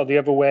 Kushal, do you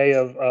have a way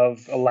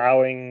of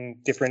allowing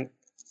different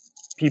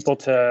people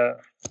to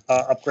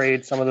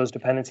upgrade some of those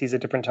dependencies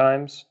at different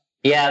times?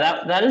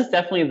 Yeah, that is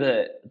definitely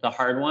the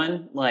hard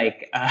one.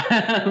 Like,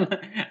 the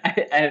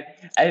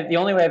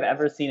only way I've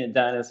ever seen it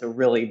done is a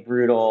really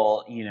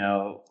brutal,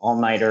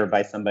 all-nighter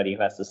by somebody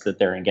who has to sit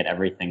there and get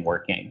everything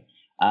working,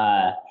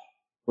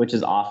 which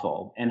is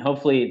awful. And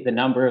hopefully, the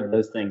number of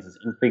those things is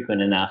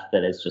infrequent enough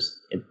that it's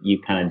just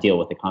you kind of deal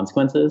with the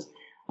consequences.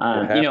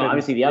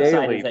 Obviously, the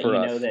upside is that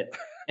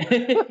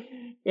that.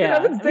 It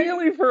happens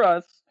daily for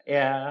us.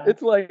 Yeah.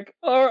 It's like,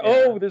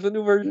 there's a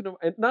new version of,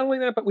 and not only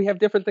that, but we have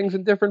different things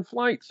in different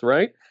flights,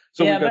 right?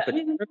 So we've got the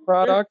current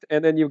product,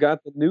 and then you've got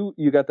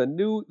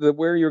the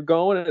where you're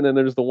going, and then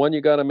there's the one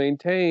you got to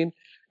maintain,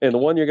 and the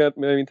one you got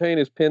to maintain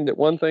is pinned at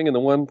one thing, and the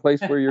one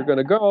place where you're going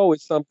to go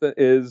is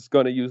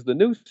going to use the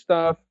new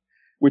stuff,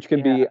 which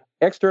can be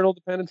external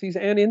dependencies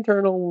and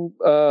internal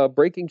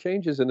breaking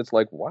changes, and it's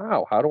like,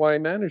 wow, how do I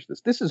manage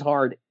this? This is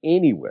hard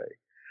anyway.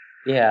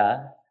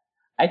 Yeah,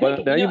 I think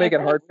but now you make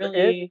it hard for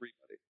everybody.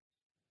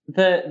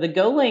 The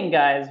Golang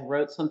guys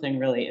wrote something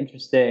really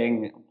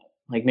interesting,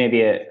 like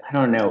maybe I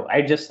don't know.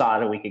 I just saw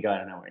it a week ago. I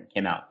don't know when it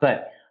came out,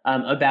 but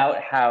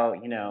about how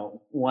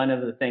one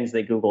of the things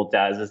that Google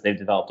does is they've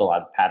developed a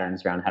lot of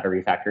patterns around how to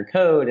refactor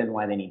code and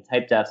why they need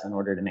type defs in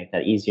order to make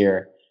that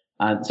easier.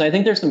 So I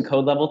think there's some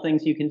code level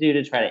things you can do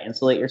to try to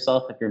insulate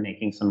yourself if you're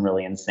making some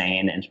really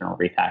insane internal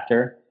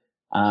refactor.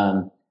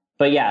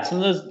 But yeah, some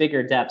of those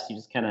bigger deps you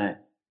just kind of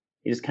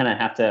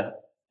have to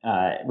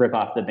rip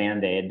off the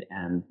Band-Aid,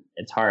 and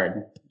it's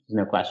hard.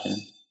 No question.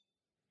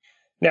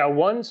 Now,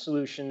 one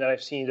solution that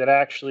I've seen that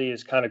actually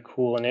is kind of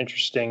cool and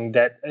interesting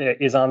that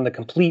is on the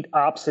complete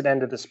opposite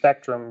end of the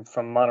spectrum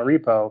from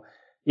Monorepo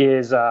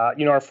is,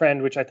 our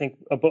friend, which I think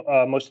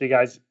most of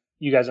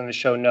you guys on the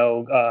show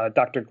know,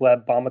 Dr.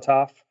 Gleb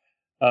Bomatov,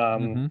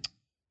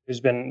 who's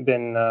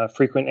been a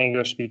frequent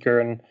Angular speaker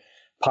and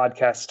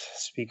podcast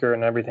speaker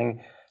and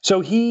everything.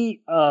 So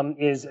he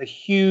is a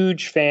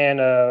huge fan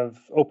of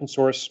open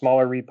source,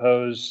 smaller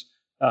repos.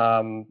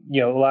 A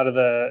lot of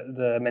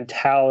the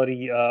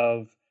mentality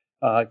of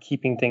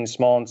keeping things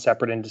small and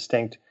separate and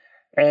distinct.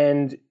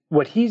 And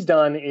what he's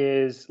done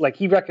is, like,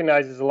 he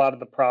recognizes a lot of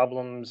the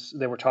problems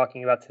that we're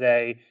talking about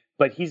today,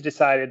 but he's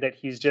decided that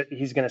he's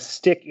going to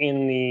stick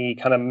in the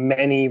kind of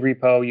many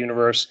repo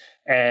universe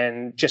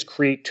and just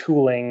create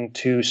tooling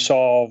to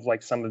solve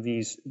like some of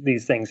these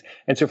things.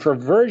 And so for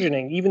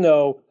versioning, even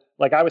though,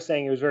 like I was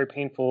saying, it was very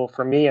painful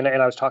for me, and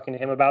I was talking to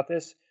him about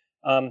this,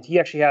 he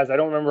actually has, I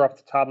don't remember off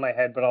the top of my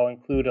head, but I'll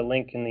include a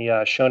link in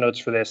the show notes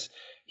for this.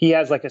 He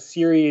has like a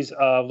series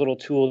of little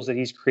tools that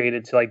he's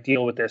created to like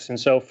deal with this. And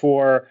so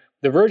for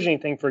the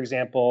versioning thing, for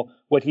example,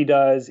 what he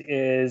does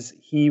is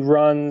he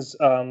runs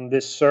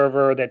this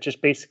server that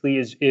just basically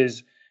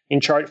is in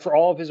charge for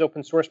all of his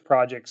open source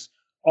projects.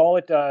 All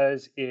it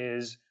does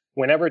is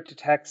whenever it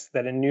detects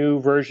that a new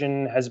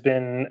version has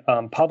been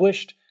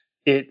published,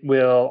 it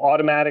will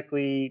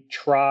automatically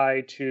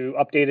try to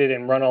update it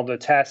and run all the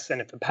tests. And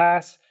if it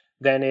passes,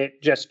 then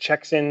it just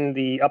checks in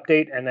the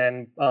update and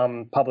then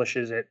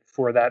publishes it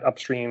for that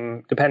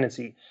upstream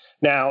dependency.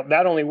 Now,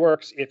 that only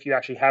works if you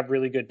actually have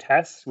really good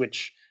tests,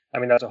 which, I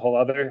mean, that's a whole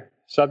other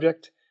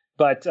subject.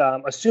 But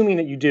assuming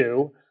that you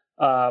do,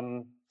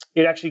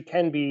 it actually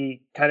can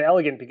be kind of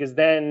elegant, because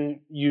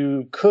then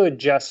you could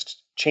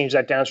just change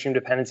that downstream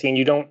dependency and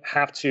you don't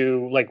have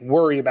to like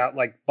worry about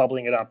like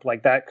bubbling it up.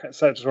 Like that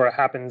sort of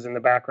happens in the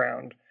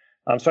background.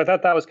 So I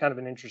thought that was kind of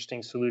an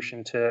interesting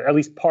solution to at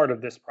least part of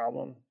this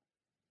problem.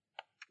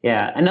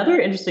 Yeah, another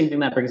interesting thing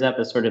that brings up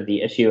is sort of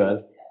the issue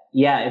of,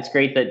 it's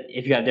great that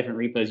if you have different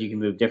repos, you can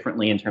move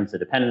differently in terms of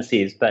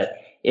dependencies. But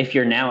if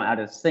you're now out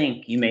of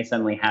sync, you may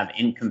suddenly have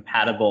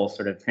incompatible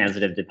sort of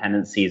transitive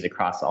dependencies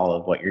across all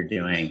of what you're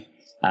doing.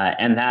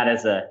 And that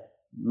is a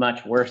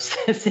much worse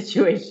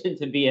situation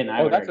to be in.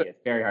 I would argue.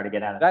 It's very hard to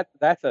get out of.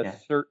 That's a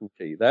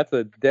certainty. That's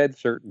a dead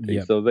certainty.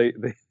 Yep. So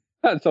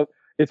so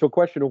it's a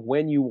question of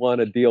when you want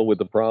to deal with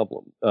the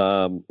problem.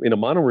 In a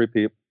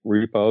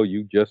monorepo,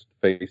 you just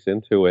face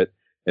into it,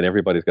 and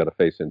everybody's got to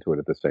face into it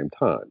at the same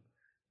time.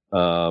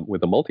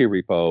 With a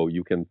multi-repo,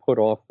 you can put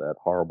off that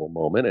horrible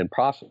moment and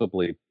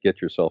possibly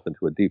get yourself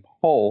into a deep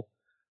hole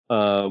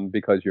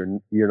because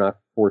you're not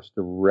forced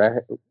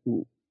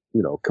to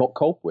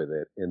cope with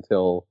it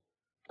until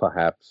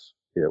perhaps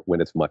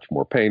when it's much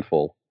more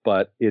painful.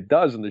 But it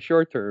does, in the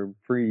short term,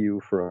 free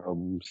you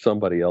from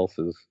somebody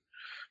else's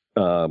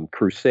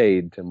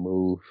crusade to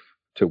move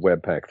to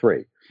Webpack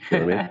 3. You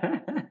know what I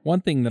mean?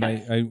 One thing that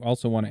I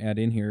also want to add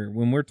in here,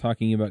 when we're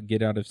talking about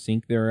get out of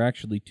sync, there are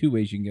actually two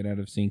ways you can get out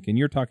of sync. And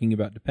you're talking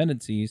about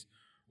dependencies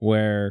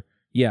where,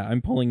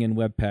 I'm pulling in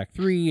Webpack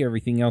 3,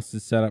 everything else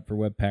is set up for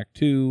Webpack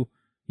 2,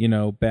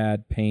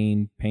 bad,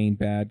 pain,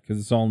 bad, because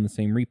it's all in the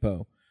same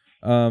repo.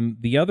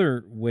 The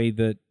other way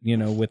that,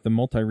 with the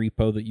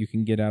multi-repo that you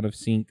can get out of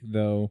sync,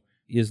 though,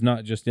 is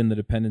not just in the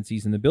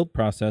dependencies in the build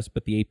process,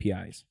 but the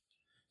APIs.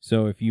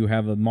 So if you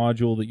have a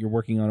module that you're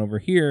working on over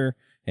here,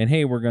 and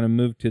hey, we're going to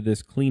move to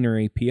this cleaner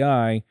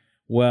API,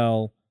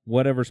 well,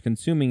 whatever's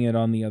consuming it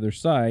on the other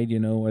side,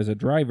 as a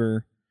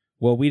driver,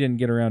 well, we didn't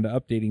get around to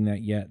updating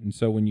that yet. And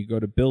so when you go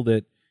to build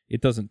it,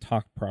 it doesn't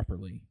talk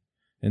properly.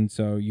 And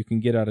so you can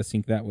get out of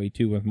sync that way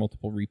too with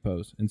multiple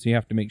repos. And so you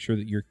have to make sure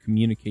that you're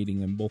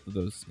communicating in both of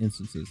those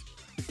instances.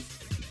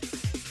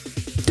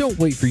 Don't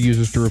wait for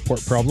users to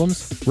report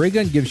problems.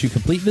 Raygun gives you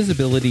complete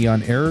visibility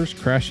on errors,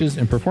 crashes,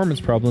 and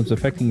performance problems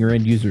affecting your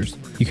end users.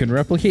 You can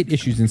replicate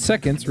issues in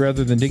seconds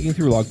rather than digging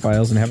through log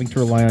files and having to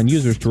rely on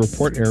users to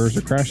report errors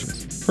or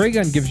crashes.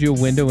 Raygun gives you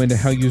a window into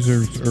how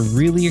users are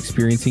really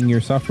experiencing your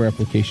software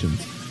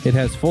applications. It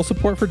has full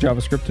support for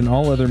JavaScript and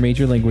all other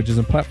major languages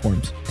and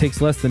platforms. It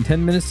takes less than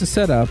 10 minutes to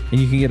set up, and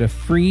you can get a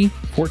free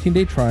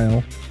 14-day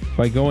trial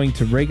by going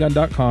to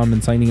raygun.com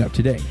and signing up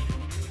today.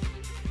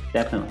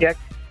 Definitely.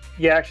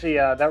 Yeah, actually,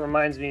 that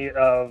reminds me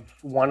of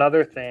one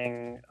other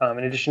thing. In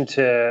addition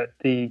to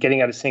the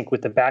getting out of sync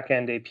with the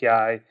backend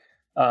API,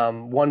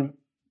 one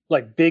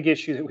like big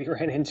issue that we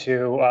ran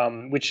into,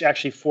 which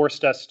actually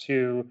forced us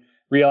to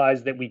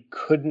realize that we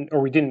couldn't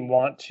or we didn't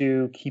want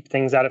to keep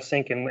things out of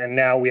sync, and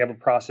now we have a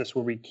process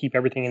where we keep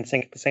everything in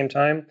sync at the same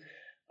time,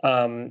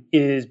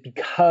 is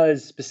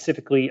because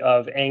specifically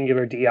of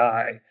Angular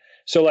DI.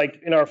 So,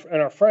 like in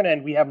our front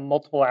end, we have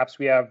multiple apps.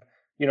 We have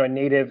a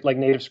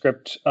native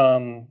script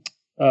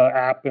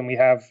app, and we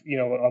have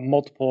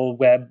multiple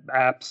web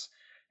apps,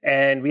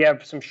 and we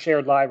have some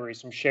shared libraries,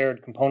 some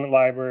shared component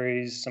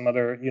libraries, some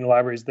other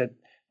libraries that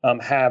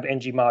have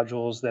ng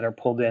modules that are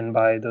pulled in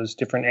by those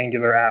different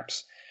Angular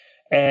apps.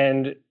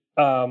 And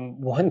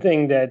one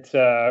thing that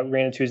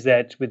ran into is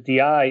that with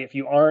DI, if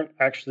you aren't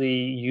actually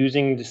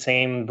using the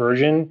same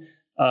version,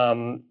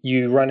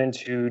 you run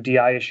into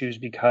DI issues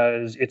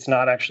because it's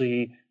not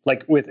actually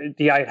like with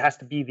DI, it has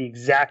to be the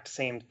exact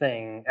same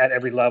thing at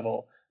every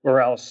level, or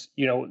else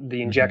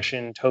the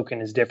injection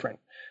token is different.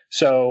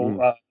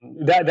 So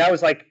that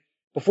was like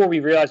before we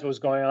realized what was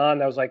going on.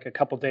 That was like a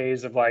couple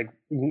days of like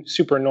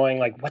super annoying.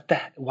 Like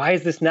why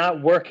is this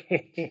not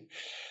working?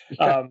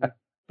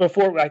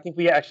 Before I think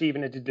we actually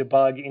even had to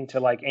debug into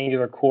like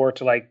Angular core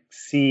to like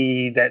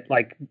see that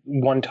like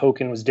one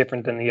token was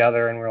different than the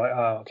other, and we're like,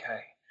 oh, okay.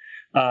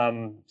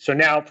 So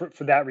now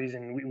for that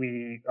reason,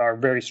 we are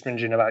very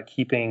stringent about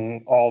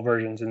keeping all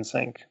versions in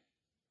sync.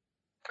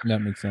 That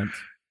makes sense.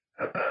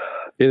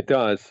 It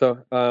does. So,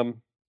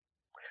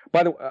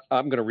 by the way,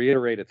 I'm going to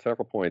reiterate at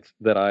several points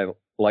that I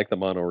like the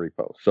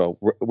Monorepo. So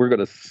we're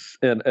going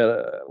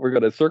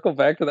to circle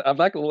back to that. I'm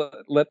not going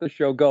to let the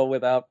show go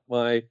without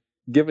my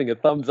giving a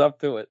thumbs up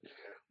to it.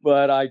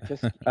 But I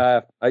just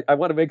I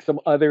want to make some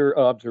other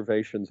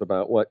observations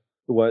about what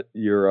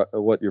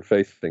you're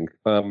facing.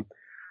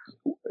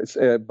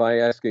 By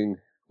asking,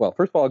 well,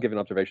 first of all, I'll give an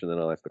observation, then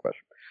I'll ask the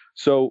question.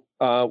 So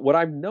what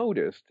I've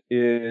noticed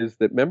is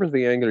that members of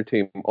the Angular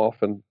team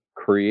often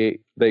they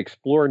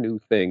explore new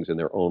things in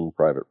their own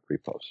private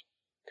repos.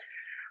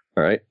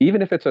 All right,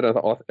 even if it's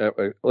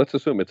let's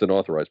assume it's an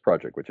authorized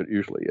project, which it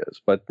usually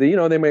is. But they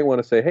may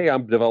want to say, hey,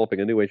 I'm developing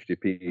a new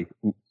HTTP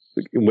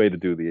way to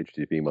do the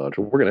HTTP module.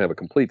 We're going to have a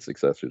complete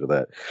successor to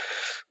that.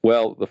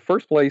 Well, the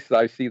first place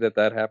I see that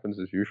happens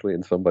is usually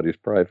in somebody's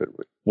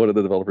one of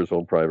the developer's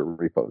own private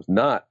repos,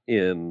 not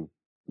in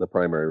the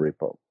primary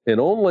repo. And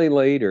only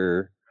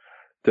later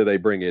do they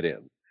bring it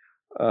in.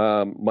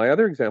 My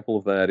other example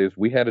of that is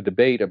we had a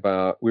debate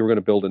about we were going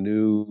to build a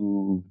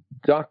new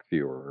doc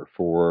viewer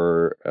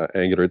for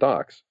Angular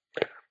docs.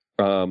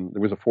 There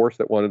was a force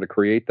that wanted to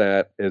create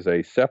that as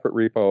a separate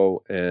repo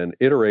and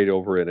iterate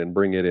over it and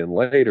bring it in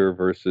later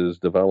versus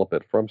develop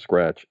it from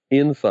scratch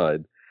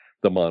inside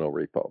the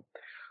Monorepo.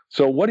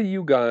 So what do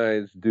you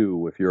guys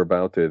do if you're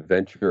about to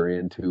venture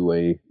into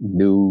a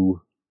new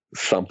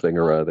something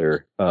or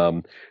other?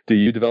 Do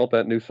you develop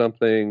that new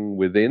something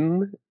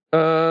within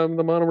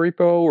the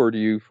Monorepo, or do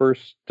you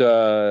first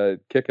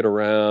kick it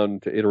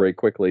around to iterate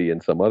quickly in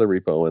some other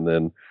repo and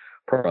then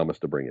promise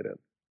to bring it in?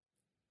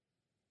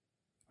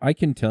 I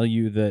can tell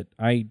you that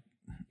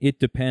it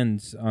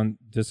depends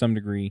to some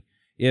degree.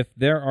 If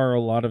there are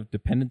a lot of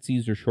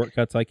dependencies or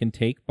shortcuts I can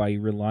take by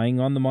relying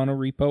on the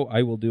Monorepo,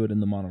 I will do it in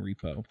the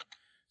Monorepo.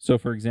 So,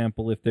 for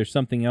example, if there's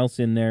something else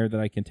in there that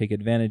I can take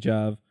advantage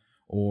of,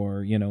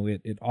 or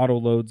it auto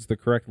loads the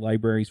correct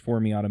libraries for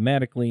me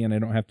automatically, and I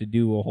don't have to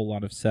do a whole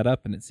lot of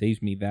setup, and it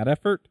saves me that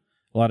effort,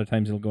 a lot of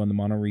times it'll go in the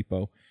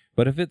Monorepo.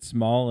 But if it's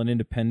small and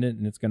independent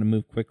and it's going to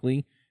move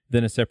quickly,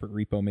 then a separate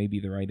repo may be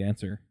the right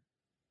answer.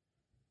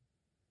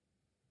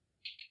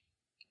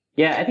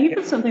 Yeah, I think if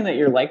it's something that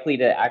you're likely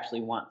to actually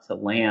want to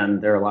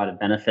land, there are a lot of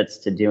benefits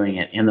to doing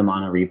it in the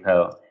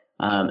Monorepo,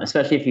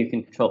 especially if you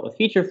can control it with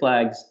feature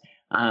flags.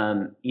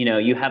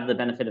 You have the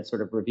benefit of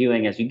sort of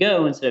reviewing as you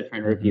go instead of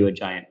trying to review a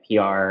giant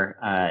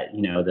PR,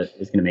 that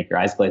is going to make your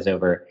eyes glaze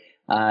over.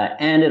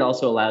 And it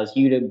also allows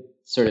you to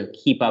sort of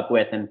keep up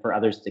with, and for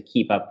others to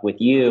keep up with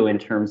you in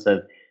terms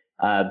of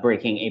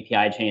breaking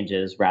API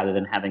changes rather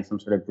than having some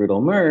sort of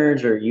brutal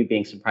merge or you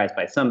being surprised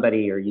by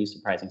somebody or you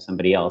surprising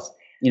somebody else.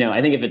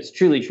 I think if it's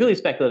truly, truly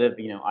speculative,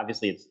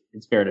 obviously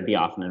it's fair to be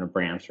often in a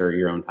branch or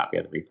your own copy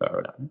of the repo or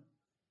whatever.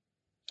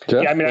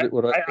 Jeff, yeah, I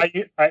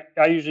mean,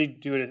 I usually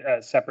do it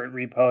as a separate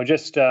repo.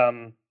 Just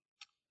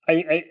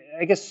I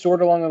guess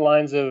sort of along the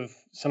lines of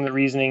some of the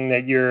reasoning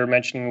that you're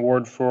mentioning,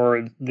 Ward,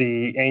 for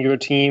the Angular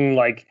team.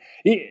 Like,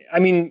 I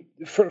mean,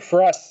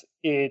 for us,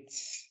 I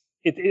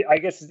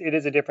guess it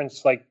is a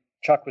difference. Like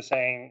Chuck was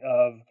saying,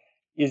 of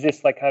is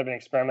this like kind of an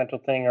experimental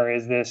thing, or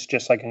is this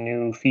just like a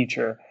new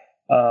feature?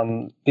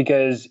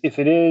 Because if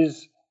it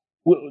is,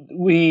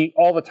 we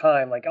all the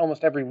time, like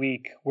almost every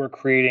week, we're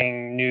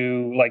creating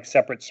new like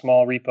separate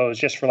small repos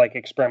just for like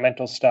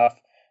experimental stuff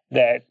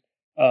that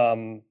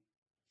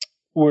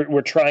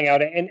we're trying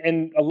out,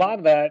 and a lot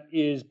of that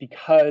is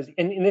because,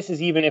 and this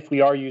is even if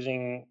we are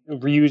using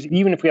reuse,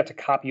 even if we have to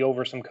copy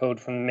over some code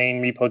from the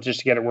main repo just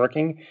to get it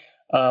working,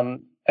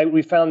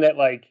 we found that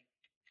like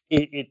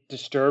it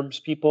disturbs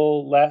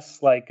people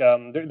less. Like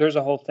there's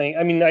a whole thing.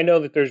 I mean, I know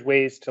that there's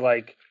ways to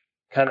like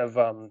kind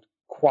of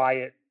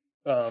quiet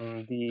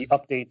the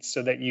updates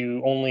so that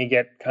you only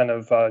get kind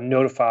of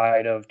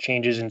notified of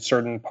changes in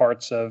certain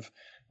parts of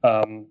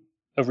a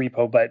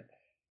repo, but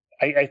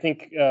I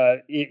think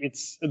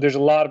there's a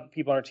lot of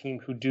people on our team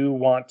who do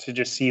want to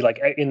just see like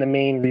in the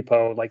main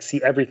repo, like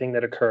see everything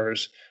that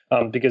occurs,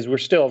 because we're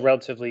still a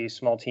relatively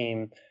small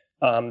team.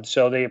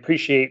 So they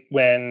appreciate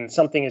when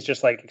something is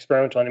just like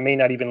experimental and it may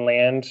not even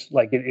land,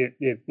 like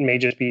it may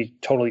just be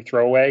totally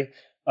throwaway.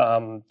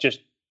 Just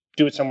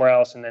do it somewhere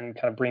else and then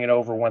kind of bring it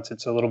over once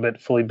it's a little bit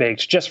fully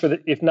baked, just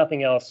if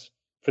nothing else,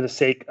 for the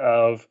sake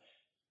of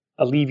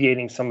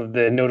alleviating some of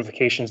the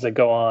notifications that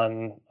go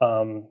on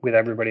with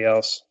everybody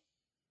else.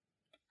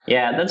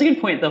 Yeah, that's a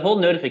good point. The whole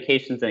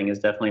notification thing is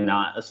definitely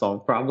not a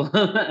solved problem,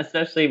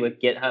 especially with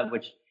GitHub,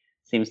 which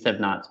seems to have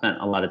not spent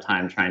a lot of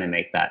time trying to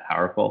make that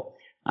powerful.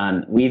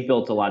 We've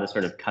built a lot of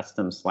sort of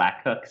custom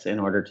Slack hooks in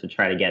order to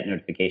try to get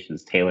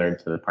notifications tailored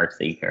to the parts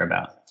that you care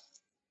about.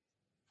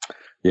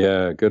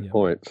 Yeah, good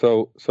point.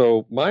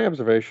 So my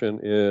observation,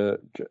 is,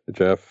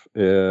 Jeff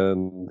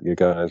and you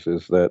guys,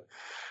 is that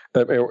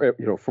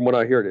from what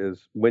I hear, it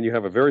is when you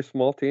have a very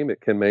small team,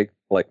 it can make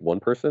like one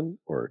person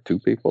or two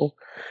people.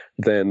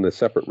 Then the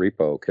separate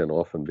repo can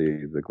often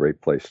be the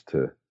great place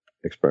to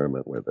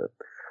experiment with it.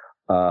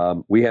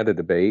 We had a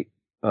debate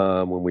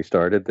when we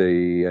started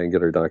the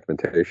Angular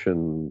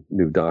documentation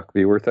new doc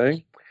viewer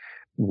thing.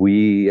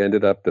 We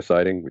ended up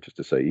deciding, which is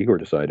to say, Igor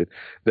decided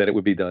that it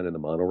would be done in the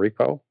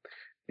monorepo.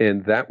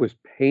 And that was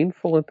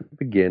painful at the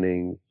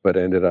beginning, but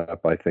ended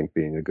up, I think,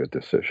 being a good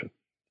decision.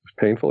 It was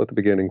painful at the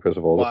beginning because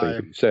of all the things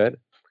that you said.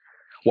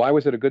 Why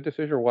was it a good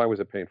decision, or why was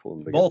it painful in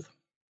the beginning?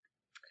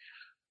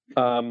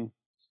 Both.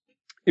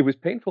 It was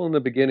painful in the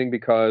beginning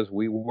because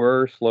we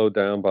were slowed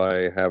down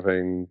by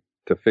having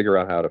to figure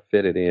out how to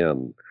fit it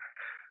in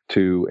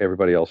to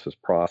everybody else's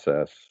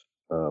process,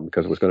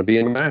 because it was going to be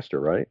in the master,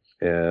 right?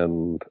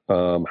 And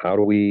how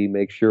do we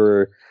make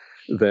sure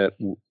that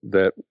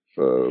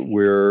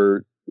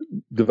we're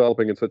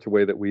developing in such a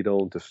way that we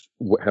don't just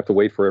have to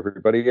wait for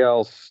everybody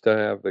else to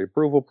have the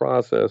approval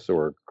process,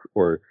 or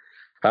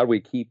how do we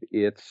keep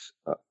its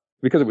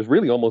because it was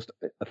really almost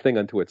a thing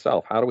unto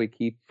itself. How do we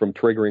keep from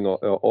triggering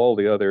all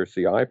the other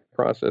CI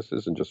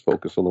processes and just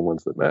focus on the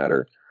ones that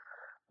matter?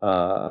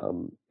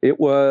 It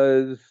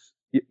was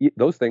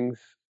those things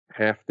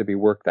have to be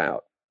worked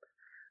out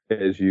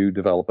as you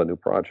develop a new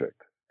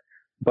project.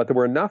 But there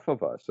were enough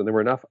of us, and there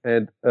were enough,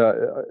 and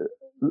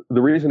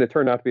the reason it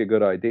turned out to be a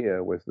good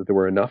idea was that there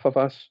were enough of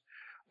us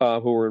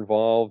who were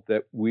involved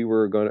that we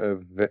were going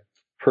to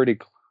pretty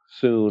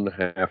soon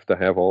have to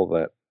have all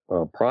that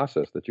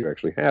process that you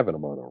actually have in a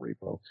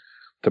monorepo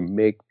to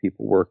make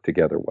people work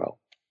together well,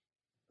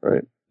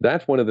 right?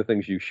 That's one of the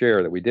things you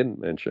share that we didn't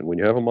mention. When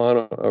you have a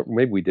mono,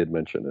 maybe we did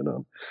mention,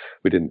 and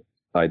we didn't.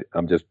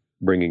 I'm just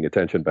bringing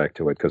attention back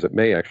to it because it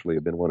may actually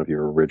have been one of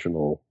your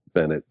original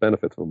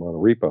benefits of a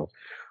monorepo,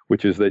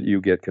 which is that you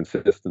get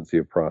consistency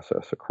of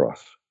process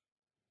across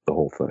the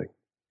whole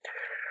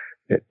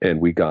thing.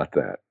 And we got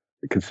that.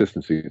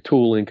 Consistency of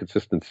tooling,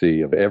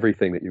 consistency of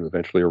everything that you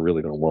eventually are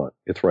really going to want.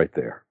 It's right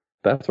there.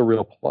 That's a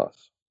real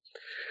plus.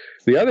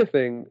 The other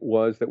thing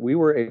was that we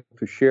were able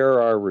to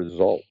share our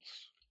results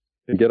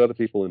and get other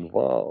people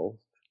involved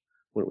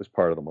when it was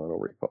part of the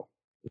monorepo,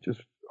 which is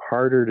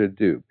harder to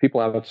do.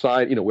 People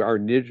outside, our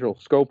initial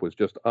scope was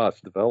just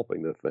us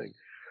developing the thing.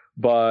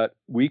 But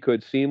we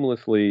could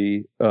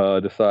seamlessly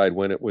decide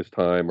when it was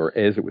time, or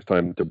as it was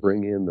time, to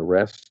bring in the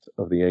rest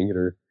of the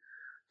Angular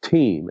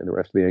team and the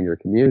rest of the Angular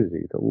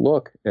community to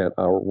look at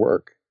our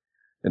work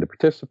and to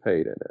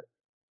participate in it,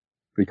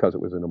 because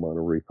it was in a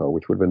monorepo,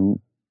 which would have been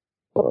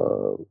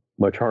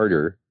much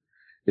harder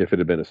if it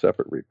had been a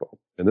separate repo.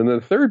 And then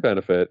the third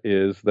benefit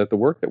is that the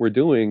work that we're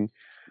doing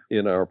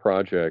in our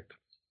project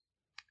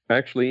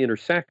actually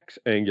intersects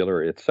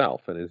Angular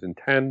itself and is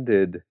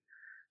intended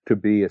to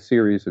be a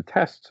series of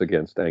tests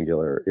against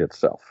Angular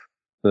itself.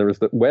 In other words,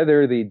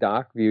 whether the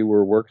doc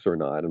viewer works or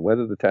not, and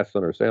whether the tests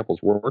on our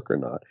samples work or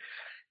not,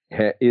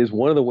 is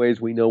one of the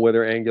ways we know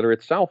whether Angular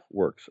itself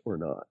works or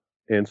not.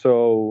 And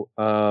so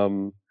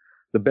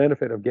the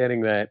benefit of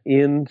getting that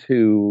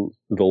into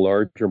the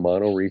larger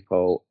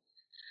monorepo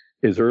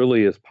as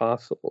early as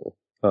possible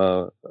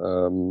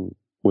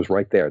was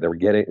right there.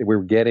 We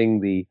were getting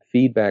the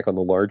feedback on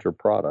the larger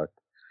product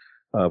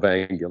of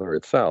Angular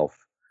itself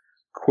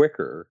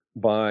quicker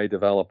by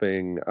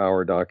developing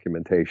our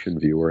documentation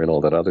viewer and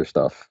all that other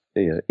stuff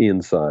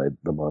inside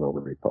the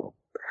monorepo.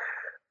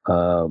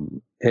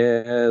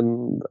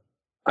 And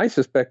I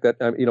suspect that,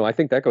 I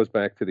think that goes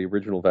back to the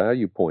original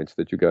value points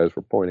that you guys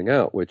were pointing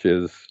out, which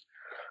is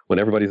when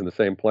everybody's in the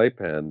same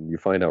playpen, you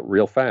find out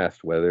real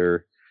fast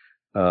whether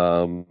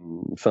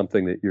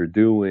something that you're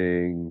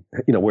doing,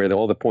 where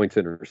all the points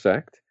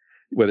intersect,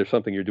 whether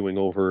something you're doing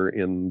over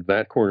in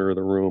that corner of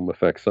the room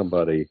affects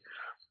somebody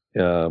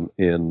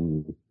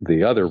in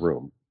the other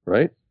room,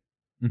 right?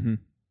 Mm-hmm.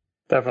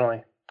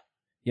 Definitely.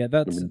 Yeah,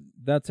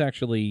 that's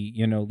actually,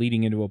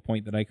 leading into a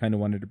point that I kind of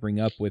wanted to bring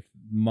up with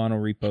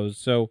monorepos.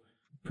 So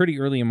pretty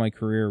early in my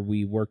career,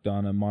 we worked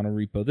on a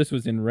monorepo. This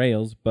was in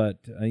Rails, but,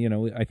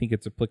 I think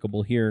it's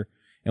applicable here.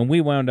 And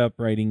we wound up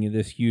writing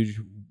this huge,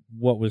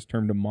 what was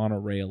termed a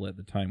monorail at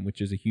the time,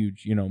 which is a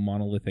huge,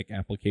 monolithic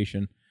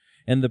application.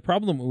 And the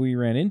problem we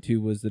ran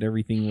into was that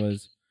everything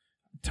was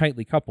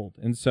tightly coupled.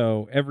 And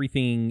so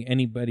everything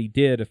anybody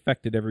did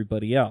affected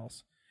everybody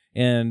else.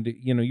 And,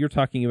 you're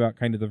talking about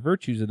kind of the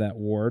virtues of that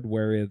ward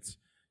where it's,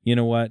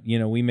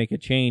 we make a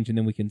change and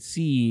then we can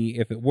see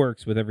if it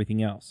works with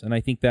everything else. And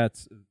I think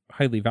that's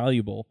highly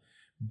valuable.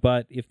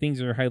 But if things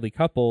are highly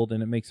coupled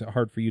and it makes it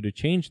hard for you to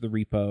change the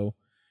repo,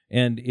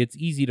 and it's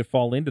easy to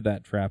fall into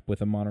that trap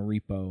with a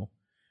monorepo,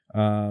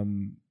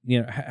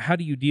 how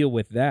do you deal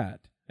with that?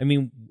 I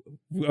mean,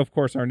 of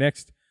course, our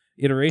next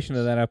iteration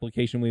of that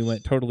application, we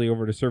went totally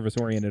over to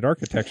service-oriented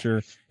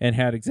architecture and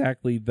had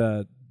exactly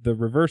the the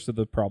reverse of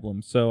the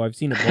problem. So I've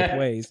seen it both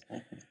ways.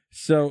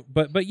 So,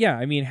 but yeah,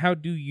 I mean, how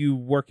do you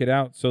work it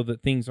out so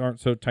that things aren't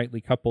so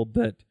tightly coupled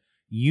that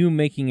you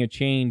making a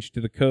change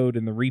to the code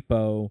in the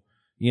repo,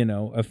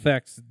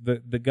 affects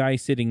the guy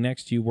sitting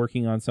next to you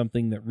working on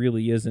something that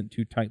really isn't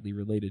too tightly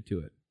related to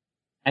it?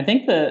 I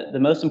think the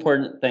most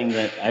important thing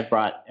that I've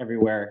brought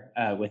everywhere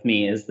with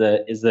me is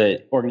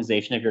the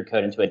organization of your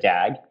code into a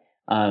DAG.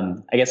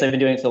 I guess I've been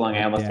doing it so long,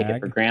 I almost take it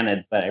for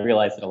granted, but I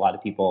realize that a lot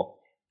of people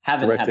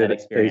haven't had that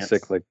experience.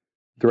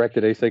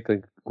 Directed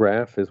acyclic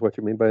graph is what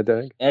you mean by a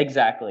DAG?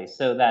 Exactly.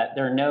 So that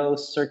there are no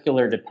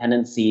circular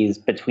dependencies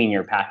between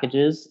your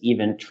packages,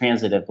 even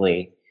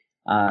transitively.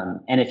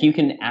 And if you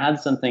can add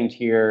something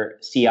to your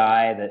CI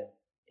that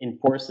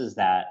enforces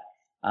that,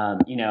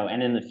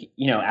 and in the,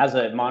 as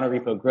a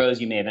monorepo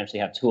grows, you may eventually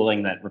have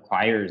tooling that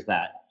requires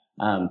that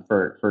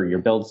for your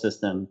build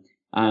system.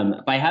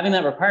 By having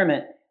that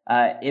requirement,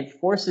 it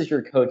forces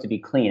your code to be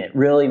clean. It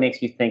really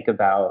makes you think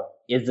about,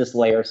 is this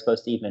layer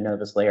supposed to even know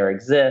this layer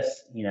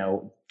exists?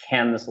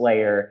 Can this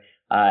layer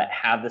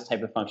have this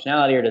type of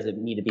functionality, or does it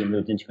need to be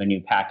moved into a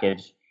new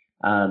package?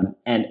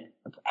 And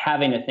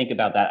having to think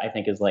about that, I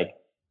think, is like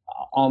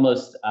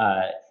almost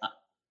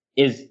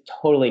is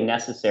totally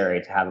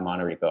necessary to have a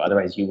monorepo.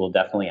 Otherwise, you will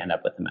definitely end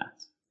up with a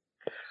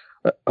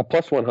mess. A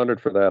plus 100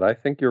 for that. I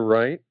think you're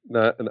right.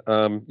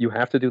 You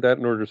have to do that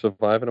in order to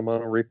survive in a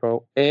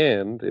monorepo,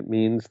 and it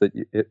means that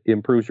it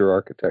improves your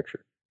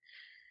architecture.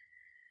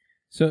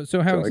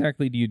 So how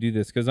exactly do you do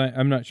this? Because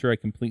I'm not sure I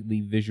completely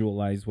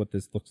visualize what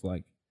this looks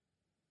like.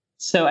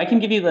 So I can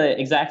give you the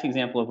exact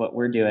example of what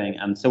we're doing.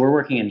 So we're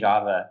working in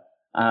Java,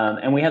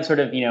 and we have sort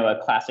of a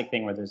classic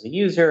thing where there's a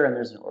user and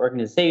there's an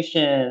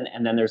organization,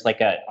 and then there's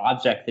like an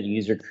object that a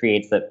user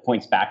creates that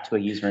points back to a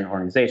user and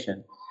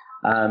organization.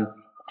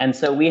 And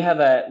so we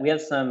have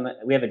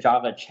a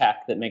Java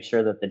check that makes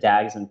sure that the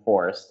DAG is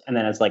enforced, and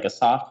then as like a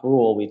soft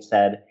rule, we've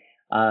said,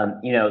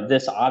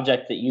 this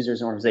object that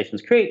users and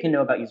organizations create can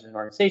know about users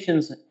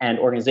and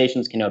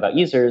organizations can know about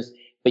users,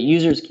 but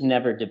users can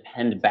never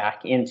depend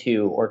back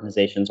into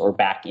organizations or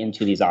back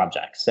into these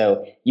objects.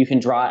 So you can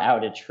draw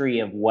out a tree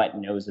of what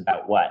knows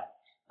about what.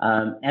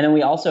 And then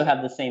we also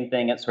have the same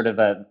thing at sort of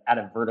at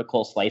a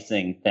vertical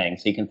slicing thing.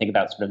 So you can think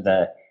about sort of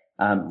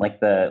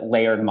the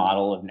layered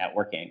model of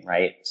networking,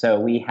 right? So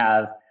we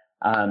have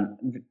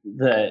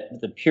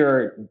the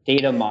pure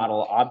data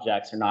model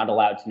objects are not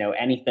allowed to know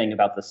anything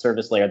about the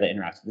service layer that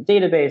interacts with the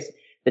database.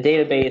 The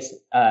database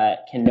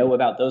can know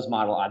about those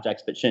model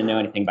objects, but shouldn't know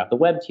anything about the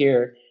web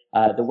tier.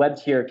 The web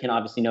tier can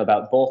obviously know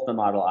about both the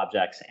model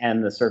objects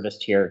and the service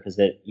tier because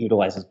it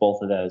utilizes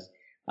both of those.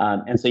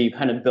 And so you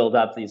kind of build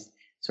up these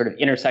sort of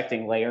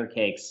intersecting layer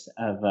cakes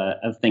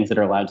of things that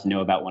are allowed to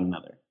know about one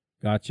another.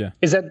 Gotcha.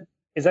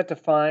 Is that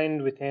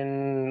defined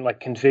within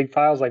like config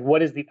files? Like,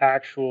 what is the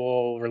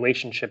actual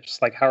relationships?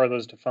 Like, how are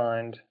those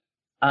defined?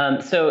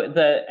 So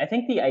I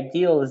think the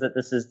ideal is that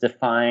this is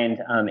defined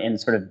in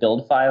sort of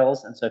build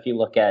files. And so if you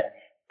look at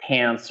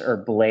Pants or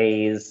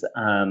Blaze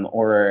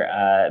or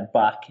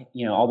Buck,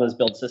 all those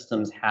build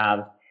systems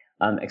have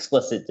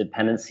explicit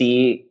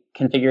dependency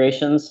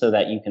configurations so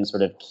that you can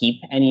sort of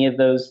keep any of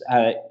those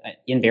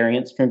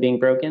invariants from being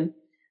broken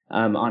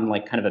on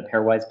like kind of a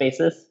pairwise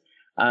basis.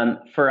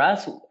 For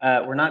us,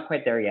 we're not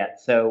quite there yet.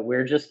 So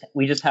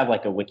we just have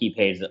like a wiki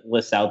page that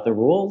lists out the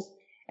rules.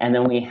 And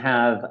then we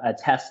have a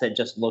test that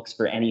just looks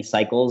for any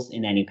cycles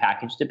in any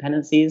package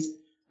dependencies.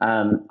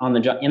 In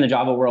the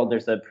Java world,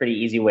 there's a pretty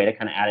easy way to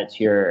kind of add it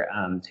to your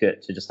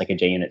to just like a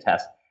JUnit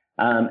test.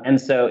 And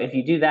so if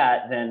you do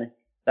that, then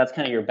that's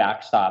kind of your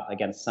backstop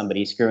against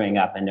somebody screwing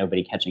up and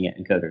nobody catching it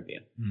in code review.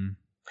 Mm.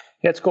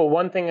 Yeah, it's cool.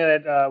 One thing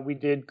that we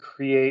did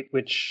create,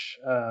 which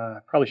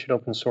probably should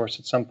open source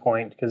at some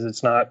point because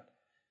it's not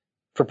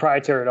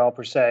proprietary at all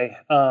per se,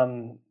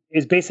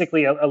 is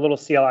basically a little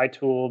CLI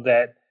tool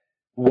that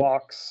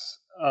walks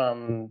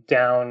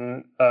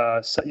down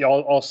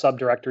all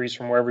subdirectories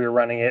from wherever you're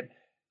running it,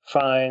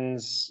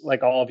 finds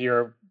like all of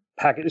your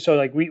package. So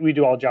like we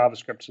do all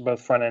JavaScript, so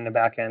both front end and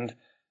back end.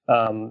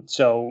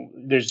 So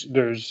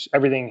there's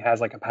everything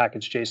has like a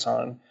package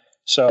JSON.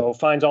 So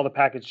finds all the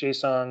package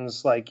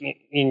JSONs like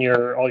in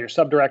all your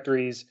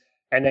subdirectories,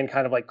 and then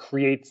kind of like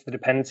creates the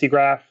dependency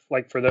graph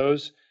like for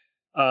those.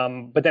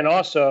 But then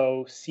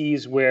also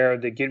sees where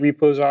the Git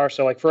repos are.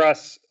 So like for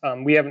us,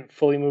 we haven't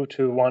fully moved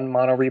to one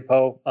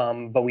monorepo,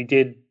 but we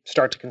did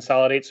start to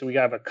consolidate. So we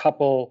have a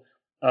couple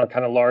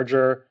kind of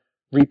larger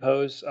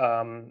repos.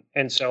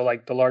 And so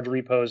like the larger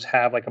repos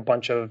have like a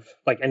bunch of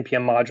like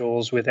NPM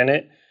modules within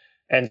it.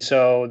 And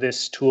so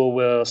this tool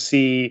will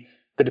see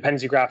the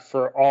dependency graph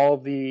for all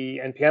of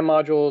the NPM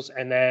modules,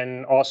 and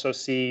then also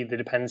see the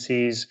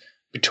dependencies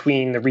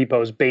between the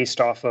repos based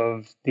off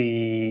of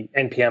the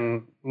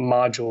NPM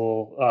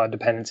module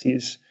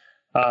dependencies.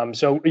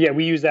 So yeah,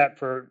 we use that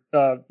for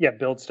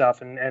build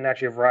stuff and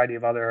actually a variety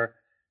of other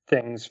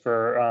things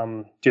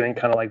for doing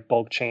kind of like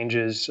bulk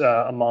changes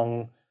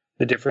among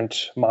the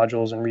different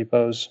modules and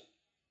repos.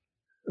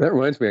 That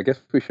reminds me, I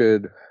guess we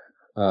should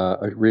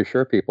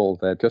reassure people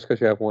that just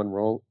because you have one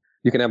role,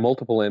 you can have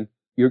multiple, and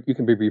you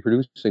can be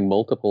reproducing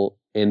multiple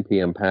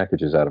NPM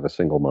packages out of a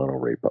single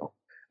monorepo.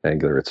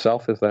 Angular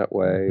itself is that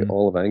way.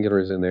 All of Angular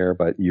is in there,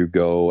 but you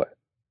go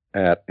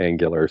at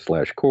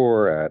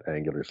Angular/core, at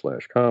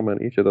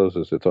Angular/common. Each of those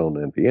is its own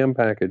NPM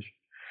package,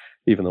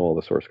 even though all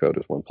the source code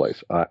is one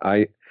place.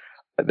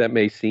 That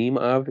may seem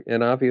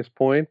an obvious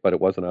point, but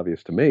it wasn't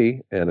obvious to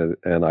me, and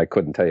I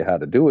couldn't tell you how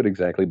to do it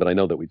exactly, but I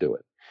know that we do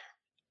it.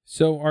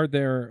 So are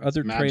there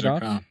other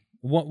trade-offs? Huh?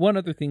 One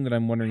other thing that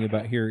I'm wondering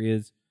about here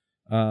is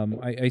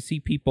I see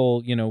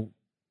people,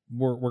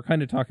 we're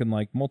kind of talking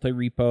like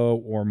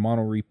multi-repo or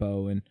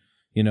monorepo, and,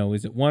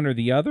 is it one or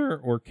the other,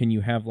 or can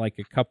you have like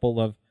a couple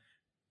of,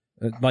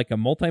 like a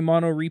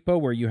multi-mono repo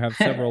where you have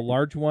several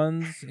large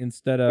ones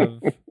instead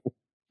of,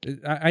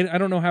 I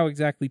don't know how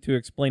exactly to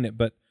explain it,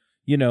 but,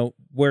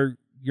 where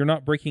you're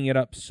not breaking it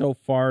up so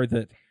far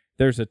that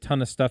there's a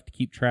ton of stuff to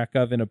keep track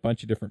of in a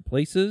bunch of different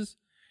places.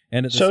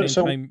 And at the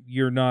same time,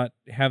 you're not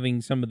having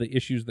some of the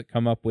issues that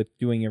come up with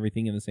doing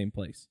everything in the same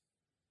place.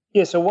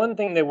 Yeah, so one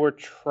thing that we're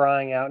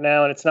trying out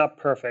now, and it's not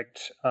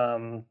perfect,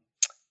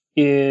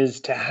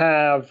 is to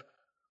have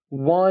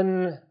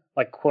one,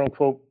 like, quote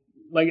unquote,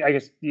 like, I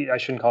guess I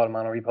shouldn't call it a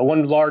monorepo,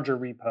 one larger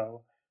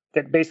repo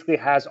that basically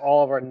has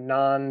all of our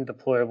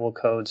non-deployable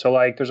code. So,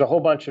 like, there's a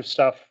whole bunch of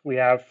stuff we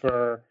have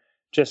for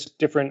just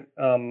different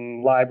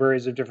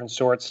libraries of different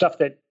sorts, stuff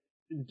that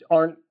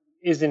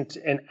isn't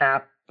an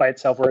app by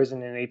itself or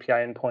isn't an API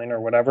endpoint or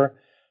whatever.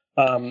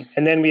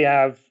 And then we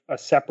have a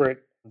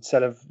separate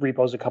set of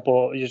repos,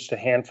 just a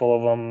handful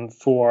of them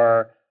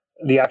for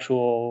the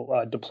actual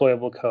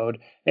deployable code.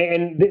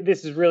 And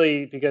this is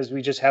really because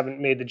we just haven't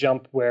made the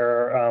jump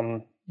where,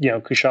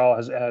 Kushal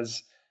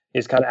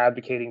is kind of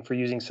advocating for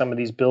using some of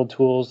these build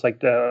tools, like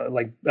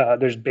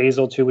there's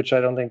Bazel too, which I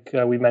don't think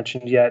we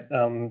mentioned yet,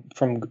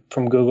 from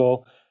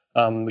Google,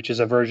 which is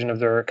a version of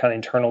their kind of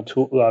internal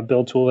tool,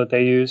 build tool that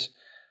they use.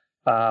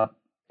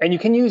 And you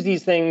can use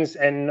these things,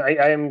 and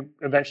I am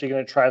eventually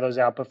going to try those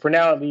out. But for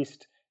now, at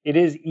least, it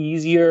is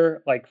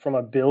easier, like from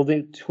a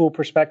building tool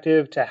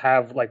perspective, to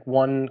have like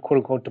one quote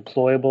unquote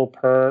deployable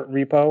per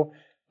repo.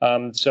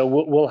 So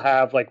we'll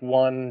have like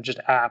one just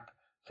app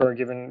for a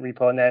given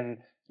repo, and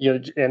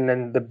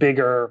then the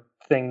bigger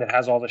thing that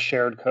has all the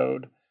shared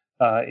code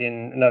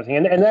in another thing.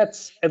 And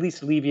that's at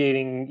least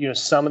alleviating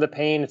some of the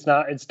pain.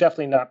 It's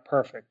definitely not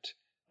perfect.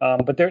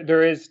 But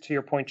there is, to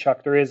your point,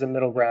 Chuck, there is a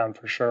middle ground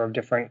for sure of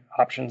different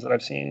options that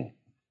I've seen.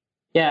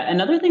 Yeah,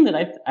 another thing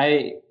that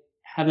I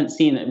haven't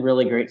seen a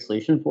really great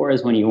solution for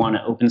is when you want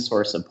to open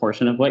source a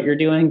portion of what you're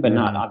doing, but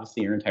not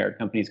obviously your entire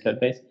company's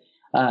code base.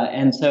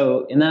 And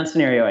so in that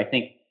scenario, I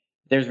think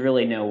there's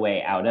really no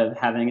way out of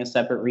having a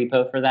separate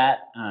repo for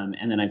that.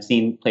 And then I've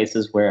seen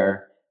places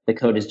where the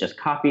code is just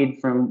copied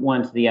from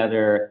one to the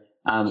other.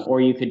 Or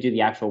you could do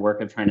the actual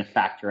work of trying to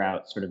factor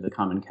out sort of the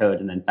common code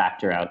and then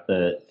factor out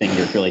the thing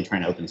you're really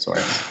trying to open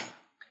source.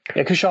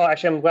 Yeah, Kushal,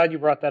 actually, I'm glad you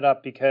brought that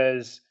up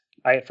because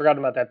I had forgotten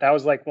about that. That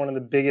was like one of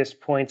the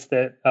biggest points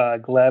that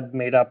Gleb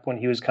made up when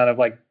he was kind of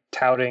like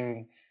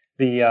touting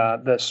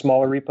the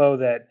smaller repo,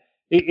 that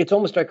it's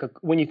almost like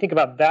when you think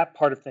about that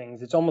part of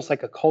things, it's almost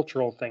like a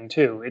cultural thing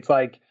too. It's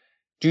like,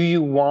 do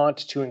you want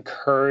to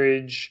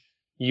encourage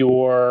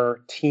your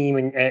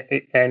team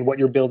and what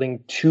you're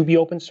building to be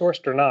open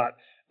sourced or not?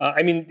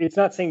 I mean, it's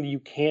not saying that you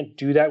can't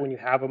do that when you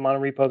have a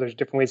monorepo. There's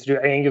different ways to do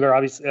it. Angular,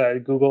 obviously,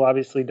 Google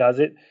obviously does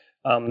it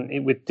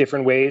with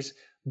different ways.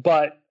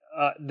 But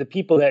the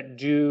people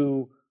that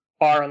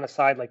are on the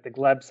side, like the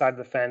Gleb side of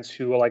the fence,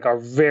 who are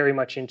very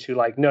much into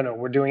like, no,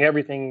 we're doing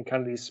everything in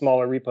kind of these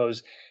smaller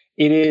repos.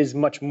 It is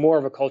much more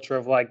of a culture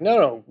of like,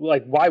 no,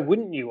 like, why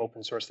wouldn't you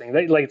open source things?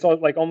 It's all,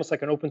 like almost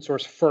like an open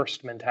source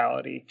first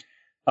mentality.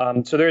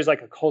 So there's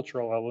like a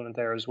cultural element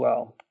there as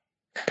well.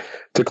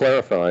 To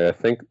clarify, I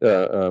think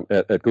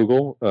at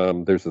Google,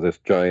 there's this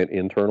giant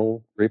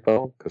internal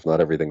repo, because not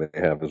everything they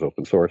have is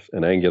open source,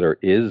 and Angular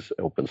is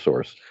open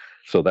source.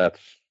 So that's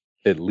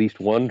at least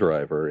one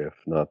driver, if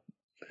not,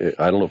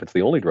 I don't know if it's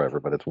the only driver,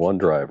 but it's one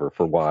driver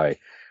for why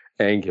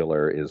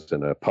Angular is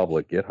in a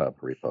public GitHub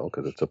repo,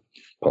 because it's a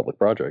public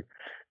project.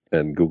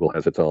 And Google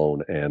has its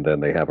own, and then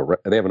they have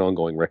an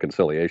ongoing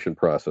reconciliation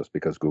process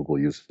because Google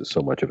uses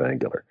so much of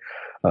Angular.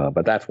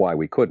 But that's why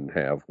we couldn't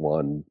have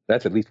one.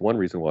 That's at least one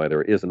reason why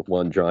there isn't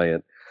one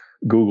giant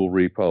Google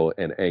repo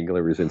and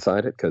Angular is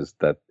inside it, because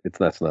it's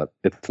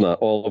not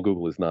all of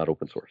Google is not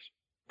open source,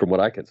 from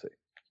what I can see.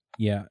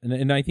 Yeah,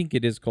 and I think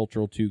it is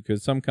cultural too,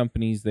 because some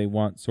companies, they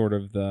want sort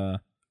of the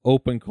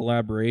open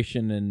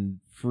collaboration and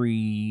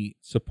free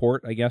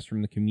support, I guess,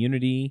 from the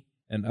community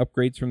and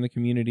upgrades from the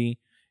community,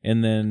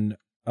 and then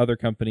other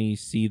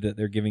companies see that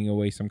they're giving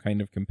away some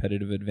kind of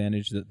competitive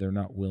advantage that they're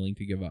not willing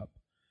to give up.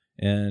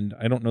 And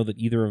I don't know that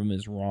either of them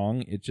is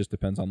wrong. It just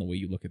depends on the way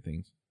you look at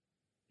things.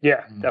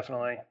 Yeah,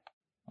 definitely.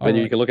 And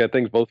you can look at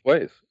things both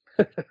ways.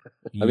 I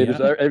mean,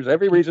 there's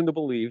every reason to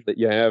believe that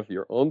you have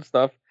your own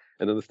stuff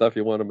and then the stuff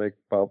you want to make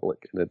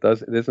public. And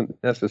it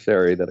isn't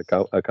necessary that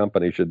a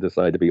company should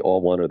decide to be all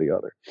one or the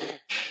other.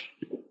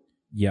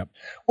 Yep.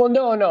 Well,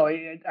 no,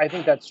 I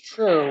think that's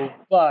true,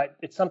 but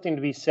it's something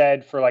to be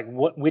said for like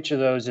which of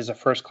those is a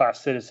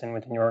first-class citizen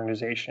within your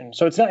organization.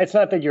 So it's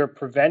not that you're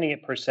preventing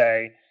it per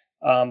se,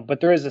 but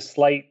there is a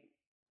slight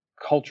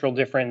cultural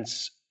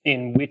difference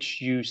in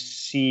which you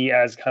see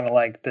as kind of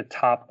like the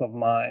top of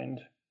mind.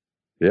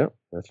 Yeah,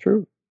 that's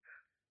true.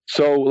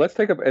 So let's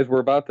take up as we're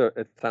about to.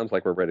 It sounds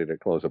like we're ready to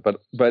close it,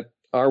 but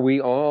are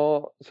we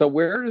all? So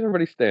where does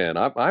everybody stand?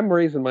 I'm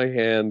raising my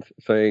hand,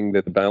 saying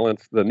that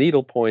the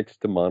needle points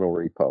to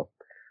monorepo,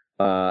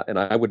 and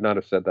I would not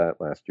have said that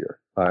last year.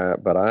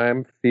 But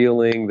I'm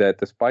feeling that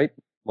despite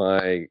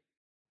my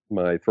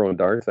throwing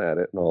darts at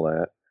it and all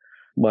that,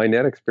 my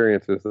net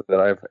experience is that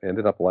I've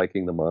ended up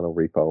liking the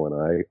monorepo,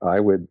 and I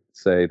would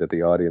say that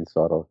the audience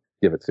ought to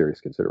give it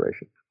serious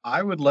consideration.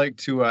 I would like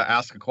to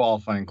ask a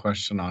qualifying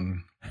question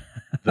on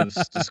this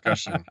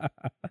discussion.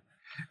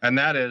 And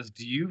that is,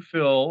 do you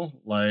feel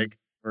like,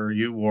 for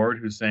you, Ward,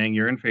 who's saying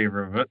you're in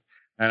favor of it,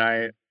 and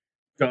I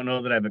don't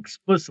know that I've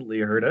explicitly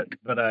heard it,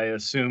 but I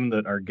assume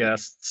that our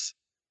guests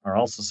are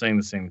also saying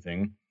the same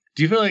thing.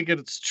 Do you feel like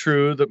it's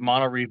true that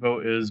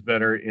monorepo is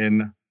better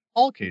in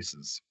all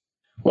cases?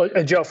 Well,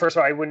 Joe, first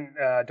of all, I wouldn't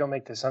don't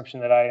make the assumption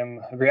that I am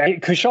agree.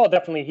 Kushal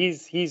definitely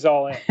he's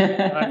all in.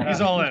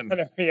 He's all in.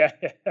 Yeah.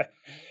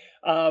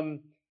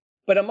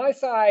 But on my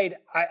side,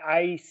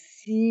 I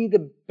see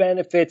the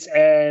benefits,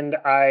 and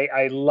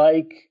I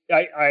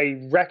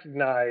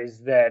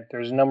recognize that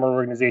there's a number of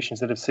organizations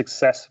that have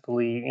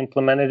successfully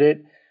implemented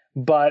it,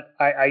 but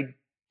I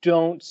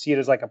don't see it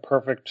as like a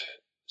perfect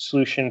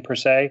solution per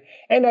se.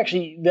 And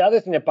actually, the other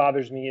thing that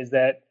bothers me is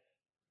that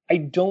I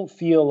don't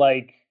feel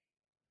like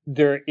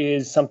there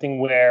is something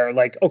where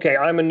like, okay,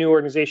 I'm a new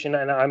organization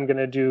and I'm going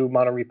to do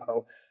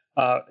monorepo.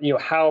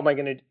 How am I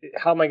going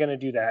to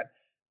do that?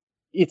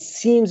 It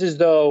seems as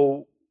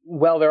though,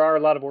 well, there are a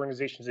lot of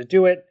organizations that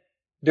do it.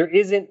 There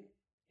isn't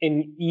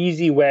an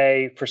easy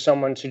way for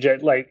someone to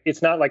just like,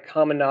 it's not like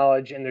common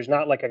knowledge, and there's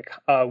not like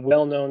a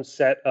well-known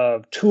set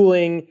of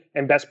tooling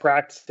and best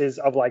practices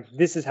of like,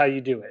 this is how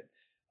you do it.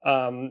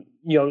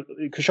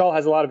 Kushal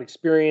has a lot of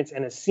experience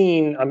and has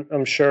seen,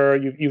 I'm sure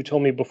you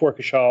told me before,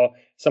 Kushal,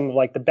 some of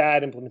like the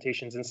bad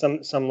implementations and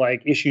some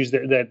like issues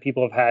that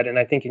people have had. And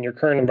I think in your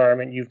current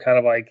environment, you've kind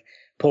of like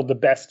pulled the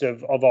best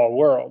of all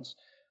worlds.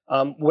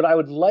 What I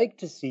would like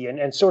to see,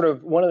 and sort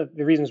of one of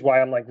the reasons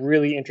why I'm like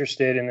really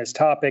interested in this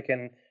topic,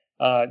 and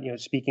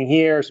speaking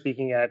here,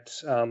 speaking at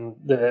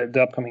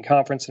the upcoming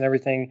conference and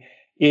everything,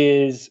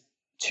 is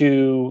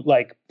to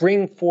like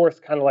bring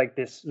forth kind of like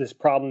this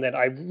problem that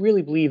I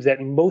really believe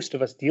that most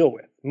of us deal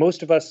with.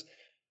 Most of us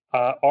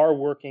are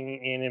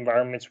working in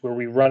environments where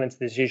we run into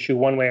this issue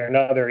one way or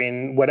another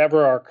in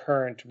whatever our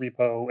current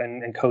repo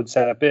and code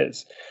setup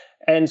is.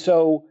 And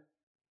so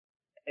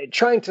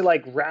trying to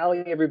like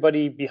rally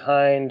everybody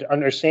behind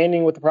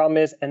understanding what the problem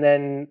is, and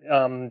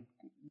then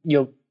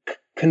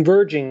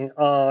converging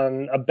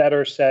on a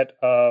better set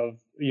of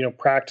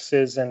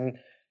practices and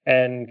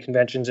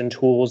conventions and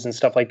tools and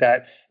stuff like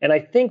that. And I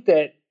think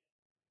that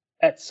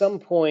at some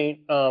point,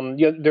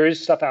 there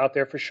is stuff out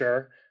there for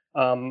sure,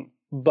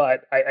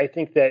 but I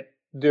think that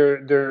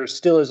there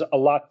still is a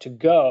lot to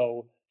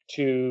go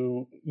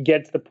to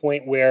get to the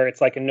point where it's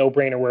like a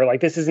no-brainer, where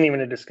like this isn't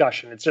even a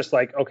discussion. It's just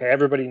like, okay,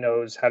 everybody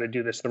knows how to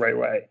do this the right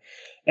way.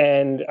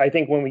 And I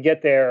think when we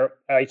get there,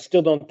 I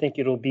still don't think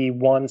it'll be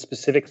one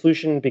specific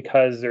solution,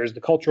 because there's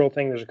the cultural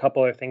thing. There's a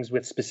couple other things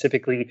with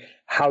specifically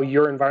how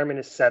your environment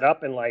is set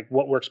up and like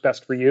what works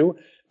best for you.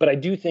 But I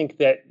do think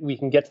that we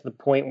can get to the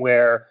point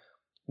where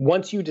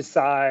once you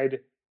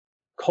decide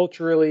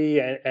culturally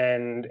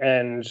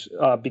and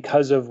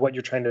because of what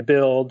you're trying to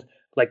build,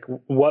 like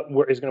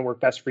what is going to work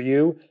best for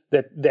you,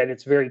 that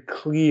it's very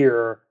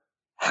clear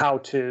how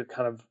to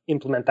kind of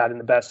implement that in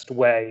the best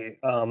way.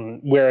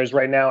 Whereas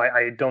right now,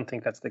 I don't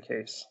think that's the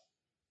case.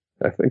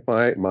 I think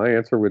my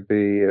answer would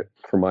be,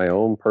 for my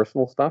own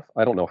personal stuff,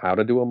 I don't know how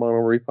to do a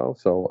monorepo,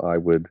 so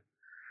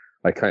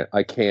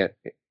I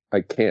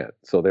can't.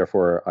 So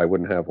therefore, I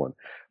wouldn't have one.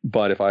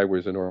 But if I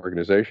was an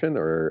organization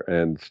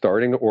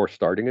starting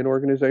an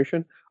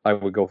organization, I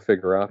would go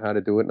figure out how to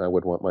do it, and I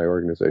would want my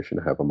organization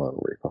to have a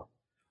monorepo.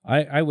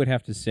 I would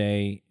have to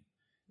say,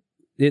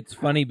 it's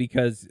funny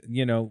because,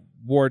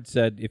 Ward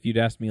said if you'd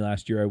asked me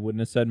last year, I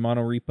wouldn't have said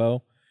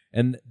monorepo.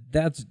 And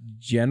that's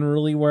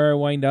generally where I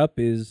wind up,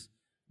 is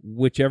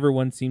whichever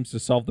one seems to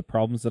solve the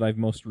problems that I've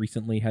most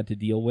recently had to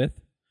deal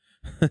with.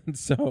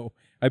 So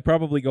I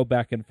probably go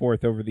back and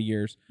forth over the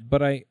years.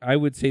 But I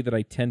would say that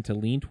I tend to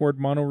lean toward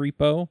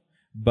monorepo,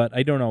 but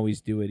I don't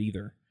always do it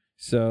either.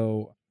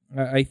 So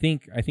I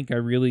think I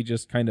really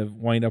just kind of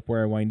wind up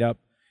where I wind up.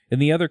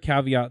 And the other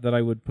caveat that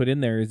I would put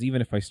in there is,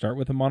 even if I start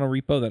with a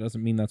monorepo, that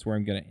doesn't mean that's where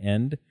I'm going to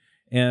end.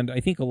 And I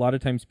think a lot of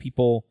times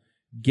people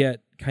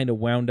get kind of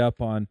wound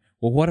up on,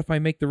 well, what if I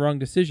make the wrong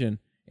decision?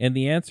 And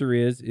the answer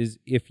is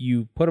if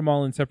you put them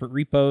all in separate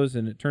repos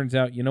and it turns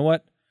out, you know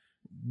what,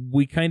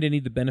 we kind of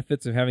need the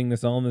benefits of having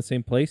this all in the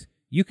same place,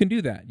 you can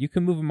do that. You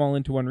can move them all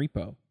into one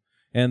repo.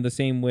 And the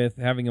same with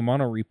having a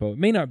monorepo. It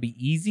may not be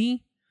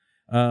easy,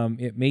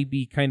 It may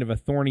be kind of a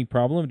thorny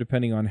problem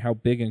depending on how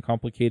big and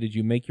complicated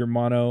you make your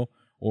mono,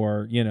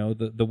 or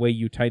the way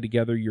you tie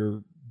together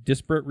your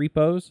disparate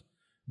repos,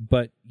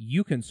 but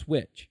you can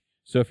switch.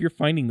 So if you're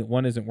finding that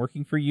one isn't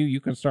working for you, you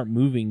can start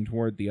moving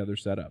toward the other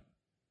setup.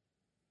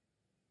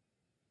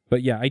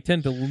 But yeah, I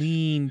tend to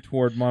lean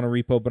toward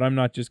Monorepo, but I'm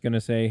not just going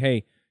to say,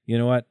 hey, you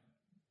know what?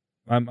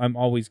 I'm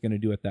always going to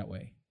do it that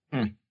way.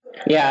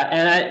 Yeah,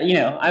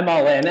 and I'm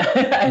all in.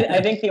 I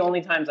think the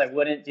only times I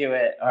wouldn't do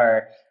it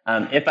are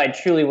if I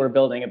truly were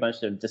building a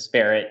bunch of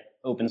disparate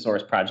open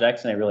source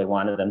projects and I really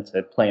wanted them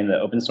to play in the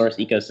open source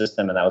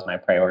ecosystem, and that was my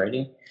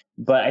priority.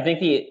 But I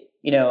think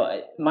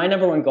my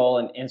number one goal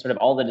in sort of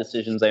all the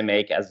decisions I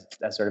make as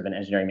sort of an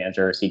engineering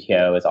manager or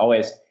CTO is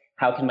always,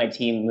 how can my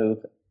team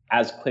move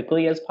as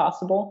quickly as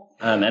possible?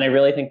 And I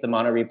really think the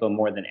Monorepo,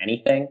 more than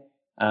anything,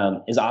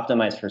 is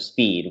optimized for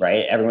speed,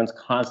 right? Everyone's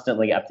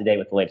constantly up to date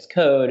with the latest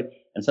code,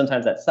 and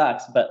sometimes that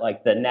sucks, but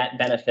like the net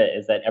benefit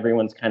is that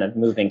everyone's kind of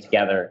moving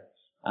together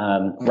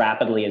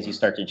rapidly as you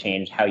start to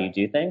change how you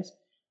do things.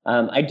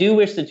 I do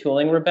wish the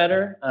tooling were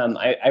better.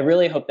 I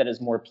really hope that as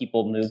more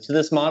people move to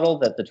this model,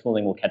 that the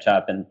tooling will catch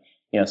up, and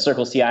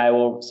Circle CI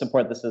will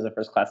support this as a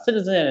first-class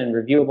citizen, and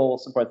Reviewable will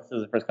support this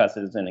as a first-class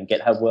citizen, and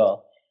GitHub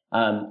will.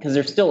 Because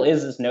there still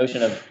is this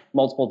notion of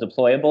multiple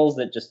deployables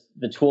that just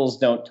the tools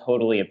don't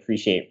totally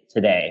appreciate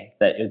today,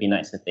 that it would be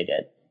nice if they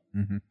did.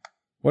 Mm-hmm.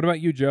 What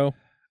about you, Joe?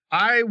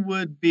 I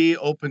would be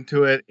open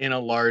to it in a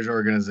large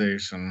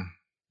organization.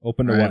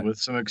 Open to what? With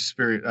some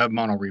experience,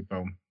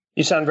 Monorepo.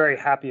 You sound very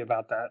happy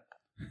about that.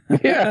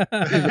 Yeah.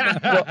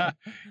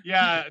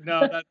 Yeah,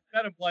 no,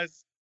 that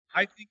implies,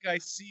 I think I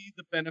see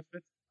the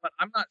benefits, but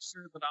I'm not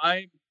sure that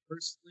I'm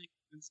personally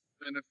convinced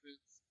the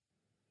benefits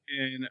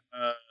in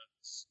a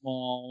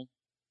small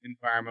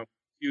environment,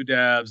 few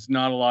devs,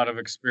 not a lot of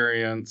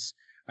experience.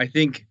 I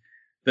think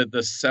that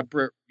the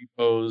separate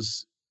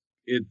repos,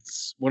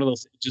 it's one of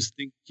those,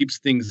 keeps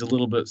things a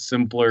little bit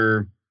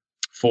simpler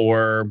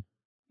for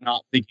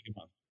not thinking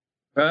about it.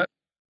 But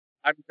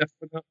I'm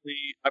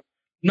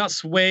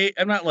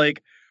not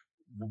like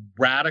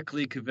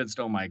radically convinced,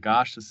 oh my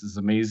gosh, this is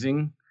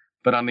amazing.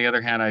 But on the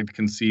other hand, I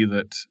can see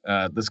that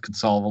this could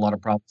solve a lot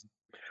of problems.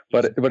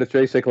 But it's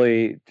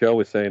basically, Joe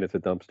was saying, it's a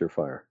dumpster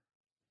fire.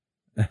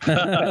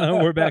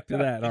 We're back to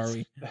that, are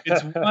we?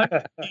 It's one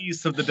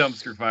piece of the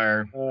dumpster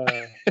fire.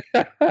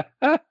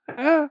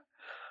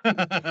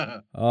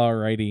 All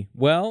righty.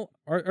 Well,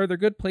 are there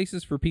good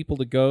places for people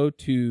to go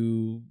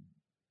to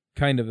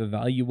kind of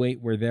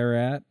evaluate where they're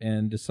at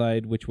and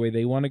decide which way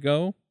they want to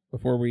go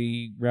before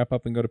we wrap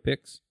up and go to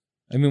picks?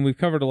 I mean, we've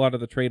covered a lot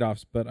of the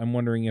trade-offs, but I'm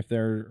wondering if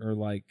there are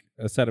like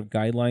a set of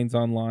guidelines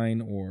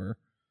online or...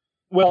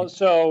 Well,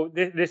 so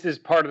this is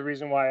part of the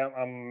reason why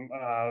I'm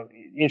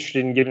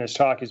interested in giving this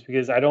talk, is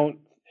because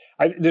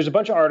there's a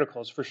bunch of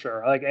articles for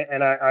sure.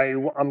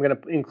 I'm going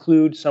to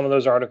include some of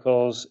those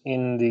articles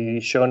in the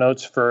show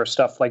notes for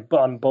stuff like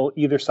on both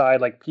either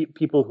side, like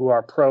people who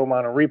are pro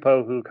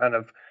Monorepo, who kind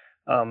of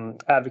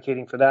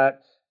advocating for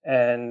that,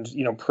 and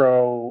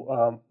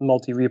pro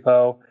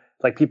Multirepo,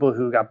 like people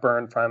who got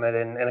burned from it,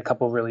 and a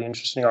couple of really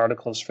interesting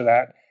articles for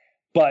that.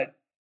 But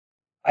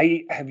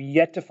I have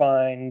yet to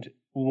find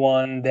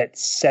one that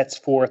sets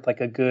forth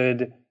like a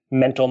good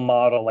mental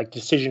model, like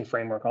decision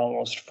framework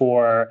almost,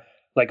 for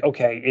like,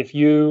 okay, if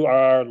you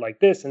are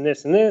like this and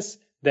this and this,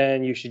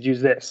 then you should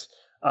use this.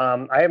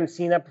 I haven't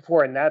seen that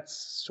before, and that's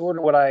sort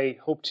of what I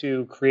hope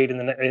to create in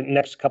the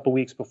next couple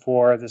weeks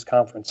before this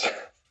conference.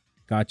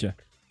 Gotcha.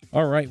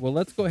 All right, well,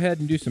 let's go ahead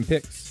and do some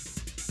picks.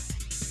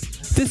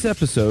 This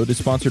episode is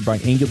sponsored by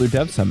Angular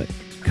Dev Summit,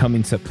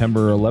 coming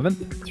September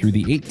 11th through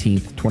the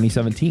 18th,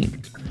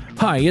 2017.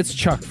 Hi, it's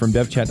Chuck from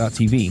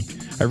devchat.tv.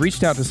 I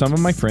reached out to some of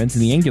my friends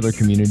in the Angular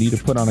community to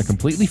put on a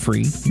completely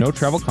free,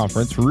 no-travel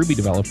conference for Ruby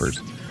developers.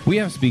 We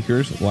have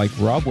speakers like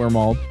Rob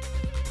Wormald,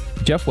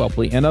 Jeff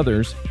Whelpley, and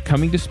others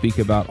coming to speak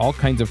about all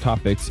kinds of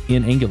topics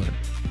in Angular.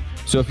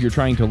 So if you're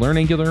trying to learn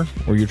Angular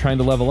or you're trying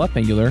to level up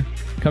Angular,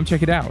 come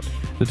check it out.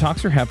 The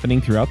talks are happening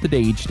throughout the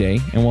day each day,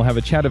 and we'll have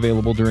a chat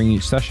available during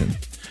each session.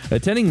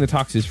 Attending the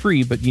talks is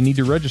free, but you need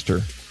to register.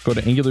 Go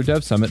to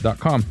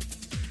angulardevsummit.com.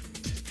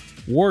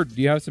 Ward,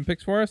 do you have some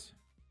picks for us?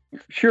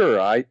 Sure.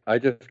 I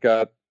just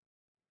got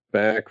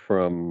back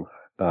from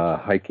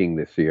hiking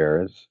the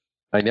Sierras.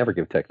 I never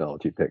give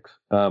technology picks.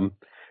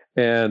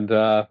 And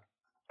I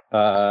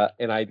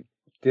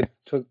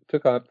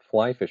took out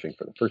fly fishing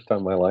for the first time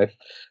in my life,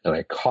 and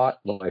I caught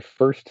my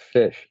first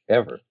fish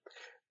ever.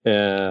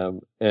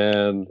 And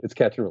it's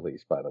catch and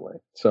release, by the way.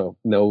 So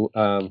no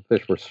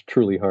fish were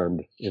truly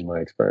harmed in my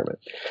experiment.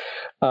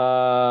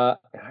 I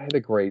had a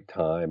great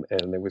time,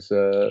 and there was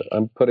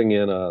I'm putting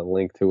in a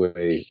link to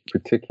a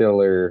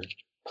particular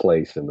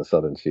place in the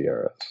Southern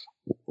Sierras,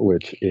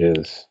 which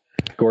is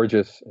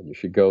gorgeous, and you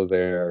should go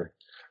there.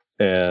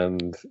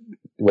 And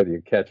whether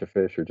you catch a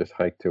fish or just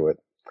hike to it,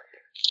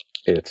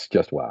 it's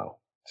just wow.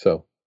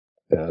 So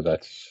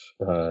that's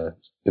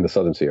in the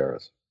Southern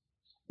Sierras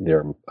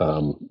near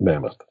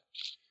Mammoth.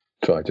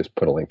 So I just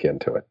put a link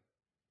into it.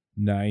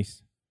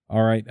 Nice.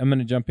 All right, I'm going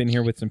to jump in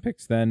here with some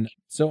picks then.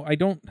 So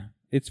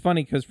it's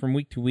funny because from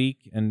week to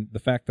week, and the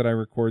fact that I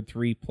record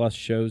 3+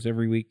 shows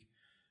every week,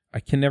 I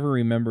can never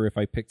remember if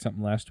I picked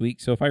something last week.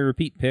 So if I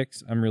repeat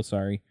picks, I'm real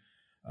sorry.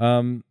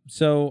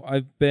 So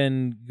I've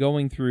been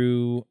going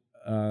through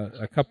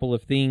a couple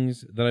of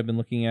things that I've been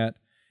looking at,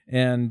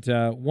 and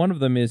one of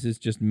them is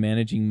just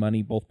managing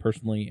money, both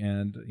personally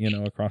and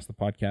across the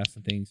podcast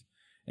and things.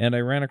 And I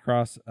ran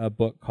across a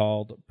book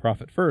called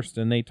Profit First,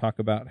 and they talk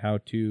about how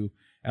to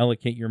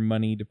allocate your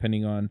money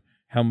depending on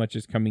how much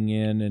is coming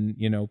in, and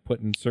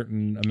putting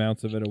certain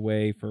amounts of it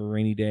away for a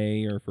rainy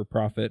day, or for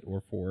profit,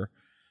 or for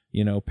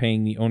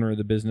paying the owner of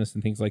the business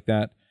and things like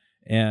that.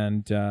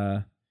 And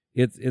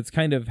it's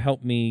kind of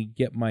helped me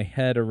get my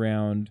head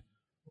around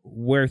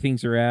where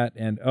things are at,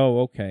 and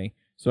okay,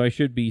 so I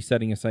should be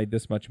setting aside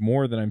this much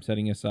more than I'm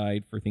setting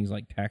aside for things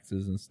like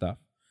taxes and stuff.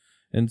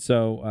 And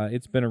so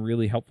it's been a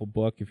really helpful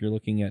book if you're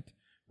looking at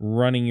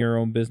running your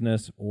own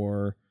business,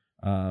 or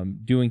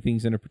doing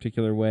things in a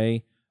particular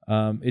way.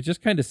 It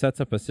just kind of sets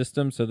up a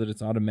system so that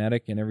it's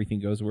automatic and everything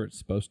goes where it's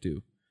supposed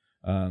to.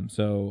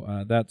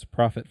 So that's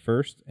Profit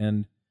First,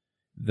 and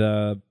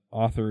the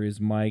author is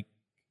Mike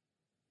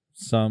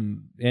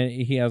and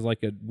he has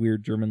like a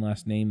weird German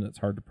last name that's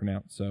hard to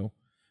pronounce. So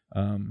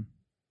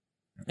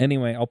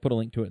anyway, I'll put a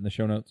link to it in the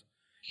show notes.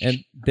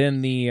 And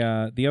then the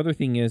other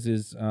thing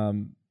is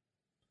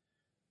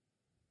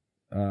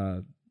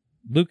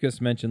Lucas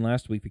mentioned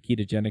last week the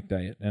ketogenic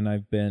diet, and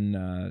I've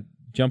been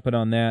jumping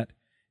on that.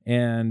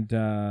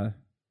 And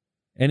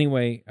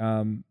anyway,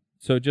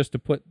 so just to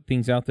put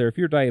things out there, if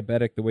you're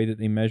diabetic, the way that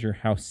they measure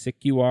how sick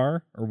you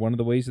are, or one of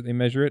the ways that they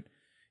measure it,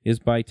 is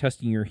by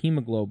testing your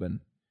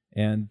hemoglobin.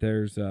 And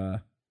there's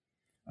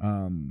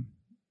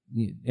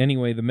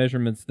anyway, the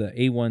measurement's the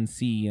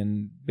A1C,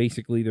 and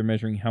basically they're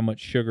measuring how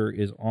much sugar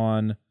is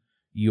on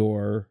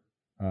your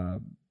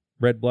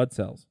red blood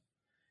cells.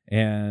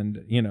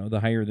 And the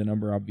higher the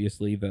number,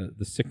 obviously, the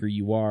sicker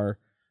you are.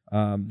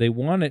 They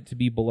want it to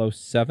be below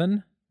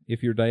 7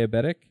 if you're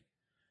diabetic,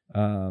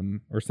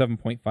 or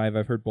 7.5.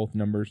 I've heard both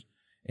numbers.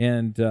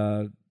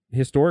 And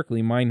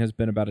historically, mine has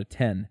been about a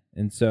 10.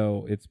 And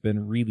so it's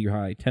been really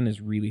high. 10 is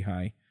really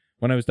high.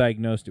 When I was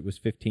diagnosed, it was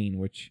 15,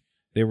 which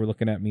they were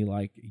looking at me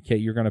like, okay,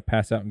 you're going to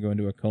pass out and go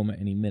into a coma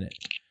any minute.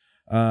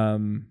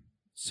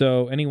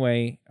 So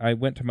anyway, I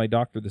went to my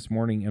doctor this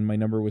morning, and my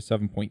number was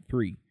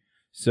 7.3.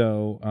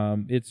 So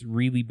it's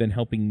really been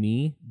helping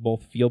me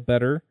both feel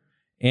better,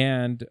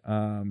 and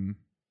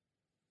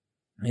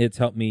it's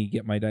helped me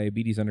get my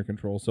diabetes under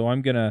control. So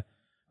I'm going to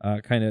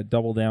kind of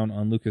double down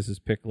on Lucas's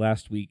pick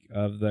last week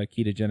of the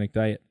ketogenic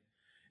diet.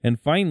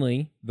 And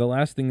finally, the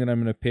last thing that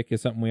I'm going to pick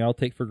is something we all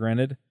take for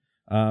granted,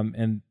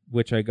 and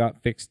which I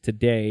got fixed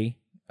today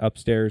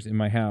upstairs in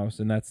my house,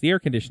 and that's the air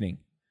conditioning.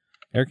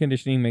 Air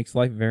conditioning makes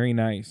life very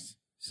nice.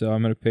 So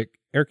I'm going to pick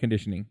air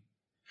conditioning.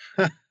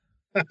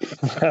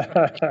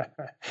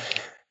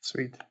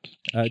 Sweet.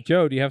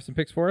 Joe, do you have some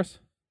picks for us?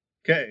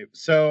 Okay,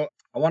 so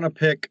I want to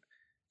pick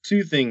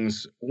two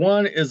things.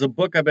 One is a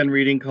book I've been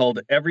reading called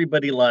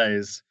Everybody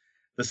Lies.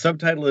 The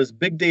subtitle is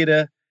Big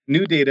Data,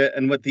 New Data,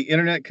 and What the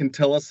Internet Can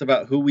Tell Us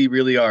About Who We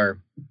Really Are.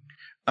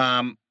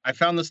 I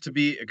found this to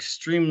be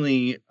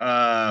extremely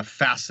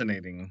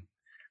fascinating,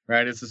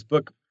 right? It's this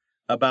book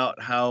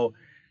about how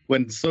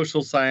when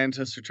social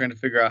scientists are trying to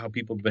figure out how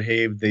people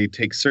behave, they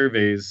take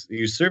surveys, they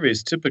use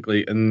surveys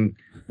typically, and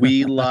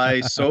we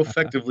lie so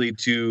effectively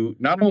to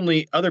not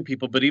only other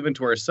people, but even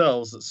to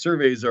ourselves, that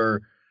surveys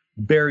are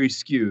very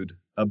skewed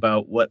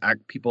about what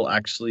people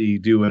actually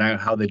do and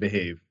how they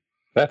behave.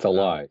 That's a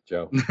lie,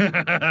 Joe.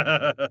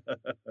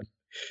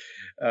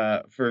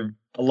 For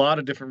a lot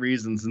of different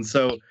reasons. And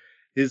so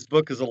his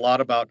book is a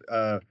lot about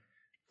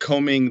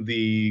combing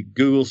the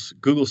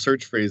Google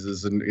search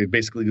phrases and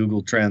basically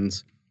Google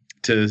Trends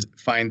to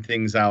find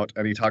things out.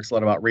 And he talks a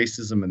lot about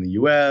racism in the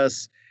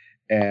U.S.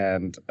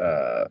 and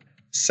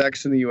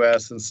sex in the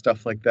U.S. and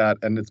stuff like that.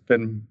 And it's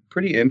been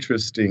pretty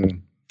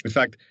interesting. In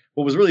fact,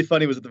 what was really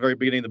funny was at the very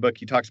beginning of the book,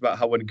 he talks about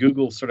how when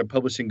Google started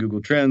publishing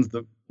Google Trends,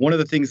 one of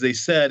the things they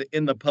said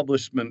in the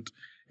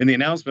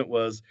announcement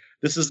was,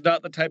 this is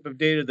not the type of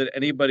data that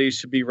anybody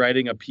should be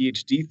writing a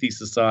PhD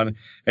thesis on.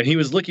 And he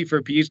was looking for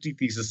a PhD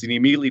thesis, and he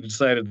immediately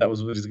decided that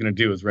was what he was going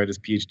to do, is write his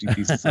PhD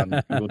thesis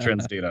on Google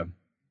Trends data.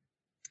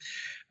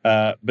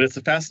 But it's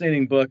a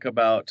fascinating book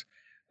about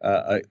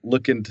a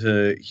look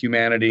into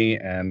humanity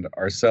and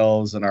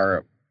ourselves and I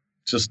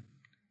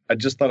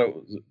just thought it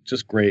was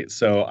just great.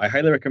 So I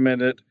highly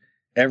recommend it.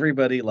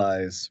 Everybody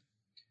Lies.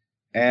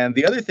 And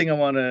the other thing I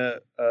want to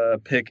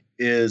pick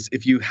is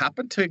if you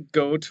happen to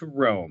travel to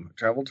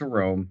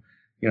Rome,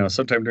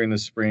 sometime during the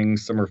spring,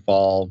 summer,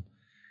 fall,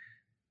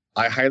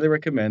 I highly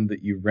recommend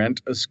that you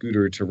rent a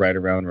scooter to ride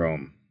around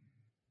Rome.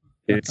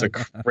 It's a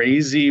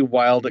crazy,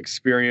 wild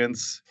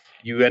experience.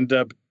 You end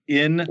up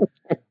in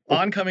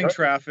oncoming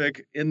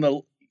traffic in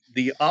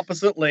the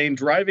opposite lane,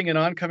 driving in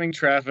oncoming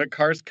traffic,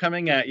 cars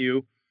coming at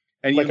you,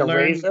 and like you learn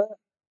razor?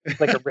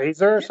 Like a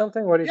razor or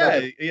something? What are you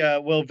talking? Yeah.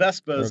 Well,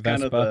 Vespa is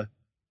kind of the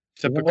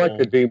typical. What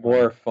could be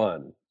more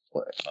fun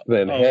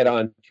than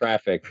head-on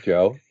traffic,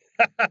 Joe?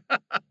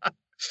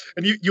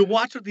 And you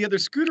watch what the other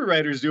scooter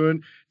riders do,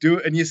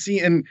 and you see,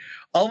 and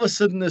all of a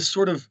sudden this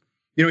sort of,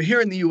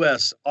 here in the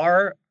US,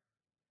 our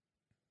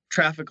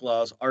traffic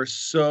laws are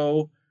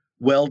so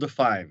well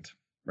defined,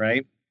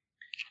 right?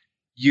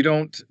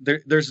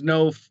 There's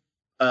no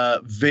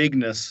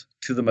vagueness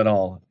to them at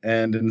all.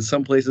 And in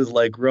some places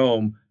like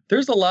Rome,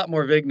 there's a lot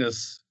more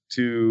vagueness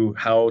to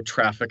how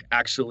traffic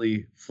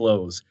actually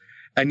flows.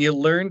 And you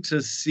learn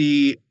to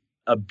see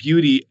a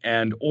beauty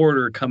and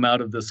order come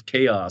out of this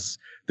chaos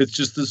that's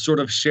just this sort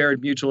of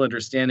shared mutual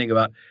understanding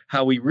about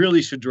how we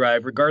really should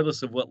drive,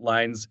 regardless of what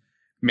lines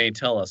may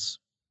tell us.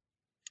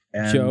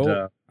 And,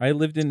 Joe, I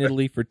lived in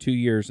Italy for 2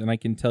 years, and I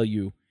can tell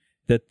you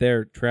that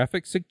their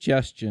traffic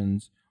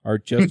suggestions are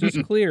just as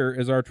clear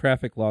as our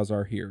traffic laws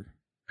are here.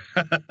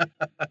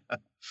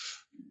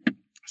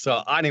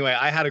 So anyway,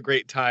 I had a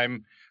great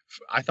time.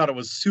 I thought it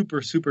was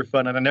super, super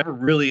fun, and I never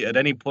really at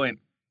any point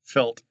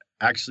felt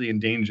actually in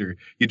danger.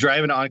 You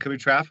drive into oncoming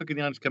traffic, and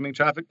the oncoming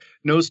traffic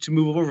knows to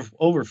move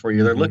over for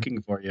you. They're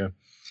looking for you.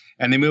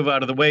 And they move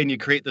out of the way, and you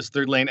create this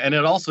third lane. And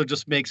it also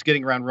just makes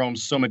getting around Rome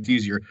so much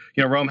easier.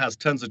 Rome has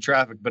tons of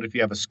traffic, but if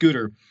you have a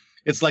scooter,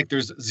 it's like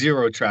there's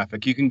zero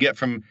traffic. You can get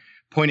from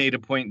point A to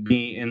point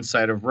B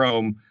inside of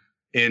Rome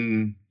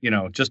in,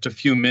 just a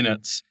few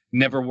minutes,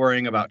 never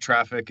worrying about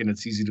traffic, and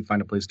it's easy to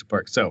find a place to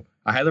park. So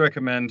I highly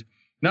recommend,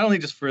 not only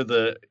just for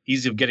the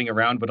ease of getting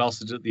around, but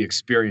also the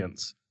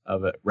experience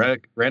of it.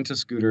 Rent a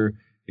scooter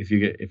if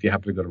you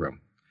happen to go to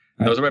Rome.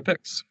 And those are my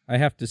picks. I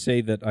have to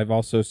say that I've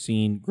also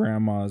seen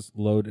grandmas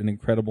load an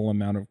incredible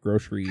amount of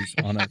groceries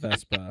on a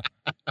Vespa.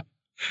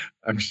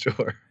 I'm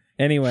sure.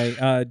 Anyway,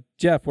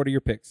 Jeff, what are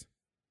your picks?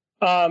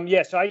 So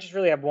I just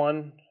really have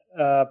one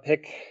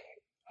pick.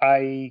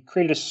 I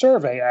created a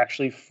survey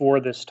actually for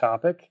this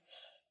topic,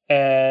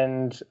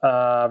 and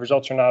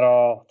results are not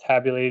all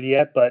tabulated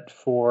yet, but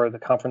for the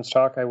conference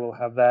talk, I will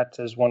have that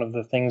as one of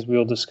the things we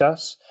will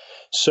discuss.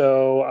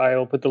 So I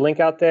will put the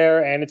link out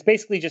there, and it's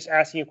basically just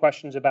asking you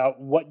questions about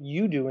what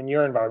you do in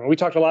your environment. We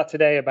talked a lot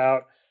today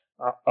about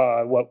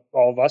what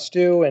all of us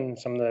do and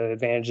some of the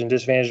advantages and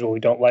disadvantages, what we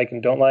don't like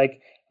and don't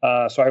like.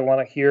 So I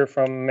want to hear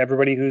from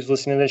everybody who's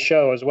listening to this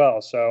show as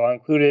well. So I'll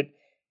include it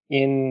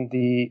in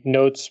the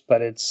notes,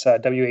 but it's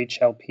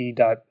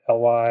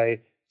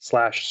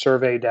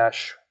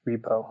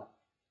whlp.ly/survey-repo.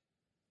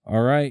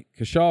 All right,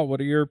 Kushal, what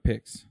are your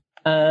picks?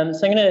 I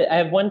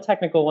have one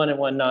technical one and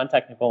one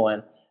non-technical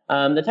one.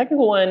 The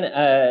technical one,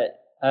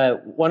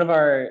 one of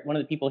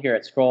the people here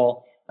at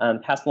Scroll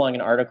passed along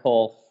an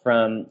article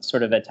from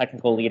sort of a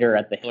technical leader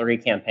at the Hillary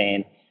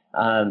campaign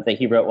that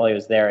he wrote while he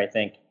was there, I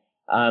think,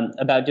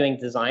 about doing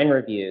design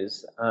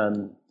reviews.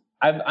 I'm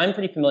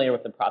pretty familiar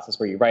with the process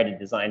where you write a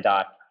design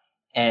doc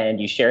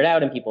and you share it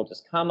out and people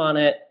just come on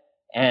it.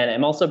 And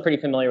I'm also pretty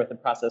familiar with the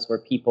process where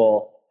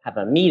people have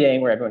a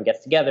meeting where everyone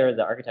gets together,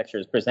 the architecture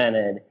is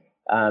presented,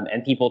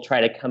 and people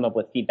try to come up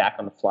with feedback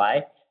on the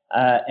fly.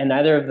 And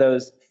neither of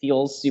those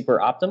feels super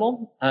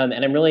optimal. And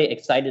I'm really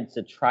excited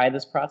to try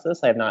this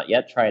process. I have not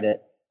yet tried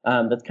it.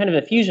 That's kind of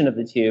a fusion of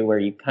the two, where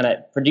you kind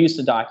of produce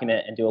a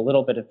document and do a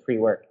little bit of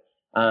pre-work,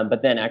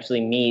 but then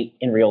actually meet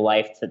in real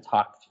life to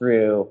talk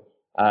through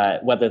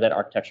whether that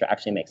architecture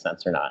actually makes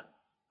sense or not.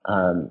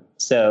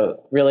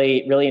 So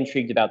really, really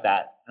intrigued about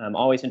that. I'm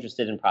always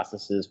interested in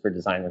processes for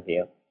design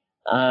review.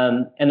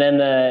 And then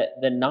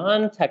the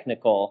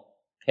non-technical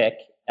pick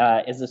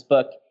is this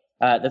book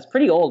that's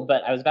pretty old,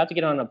 but I was about to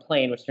get on a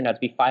plane, which turned out to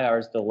be 5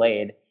 hours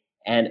delayed.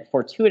 And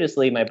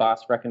fortuitously, my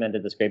boss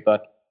recommended this great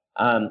book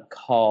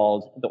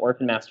called The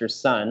Orphan Master's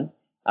Son.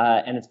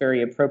 And it's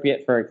very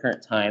appropriate for our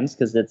current times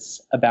because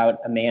it's about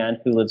a man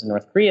who lives in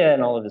North Korea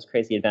and all of his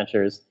crazy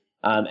adventures.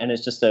 And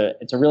it's a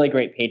really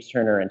great page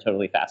turner and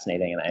totally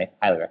fascinating, and I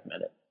highly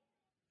recommend it.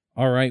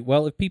 All right.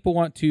 Well, if people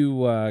want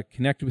to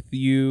connect with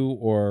you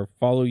or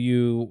follow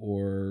you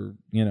or,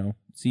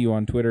 see you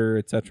on Twitter,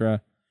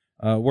 etc.,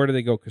 where do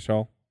they go,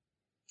 Kushal?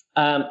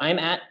 I'm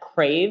at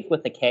Crave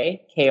with a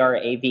K,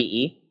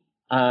 Krave.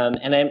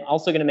 And I'm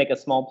also going to make a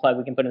small plug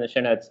we can put in the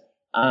show notes.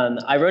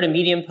 I wrote a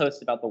Medium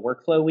post about the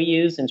workflow we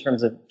use in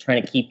terms of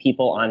trying to keep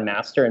people on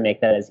master and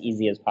make that as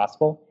easy as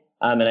possible.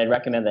 And I'd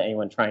recommend that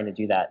anyone trying to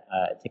do that,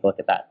 take a look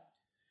at that.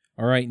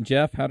 All right. And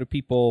Jeff, how do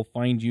people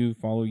find you,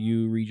 follow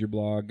you, read your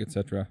blog,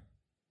 etc.?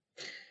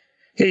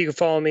 Yeah, you can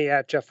follow me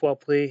at Jeff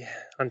Whelpley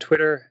on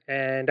Twitter.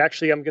 And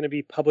actually, I'm going to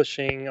be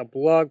publishing a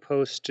blog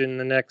post in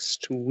the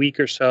next week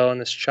or so on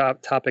this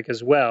topic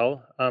as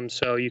well.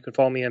 So you can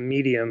follow me on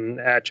Medium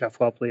at Jeff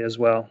Whelpley as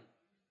well.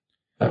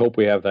 I hope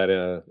we have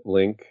that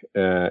link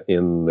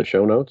in the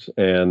show notes.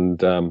 And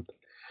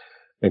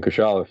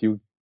Kushal, if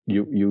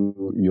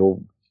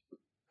you'll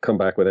come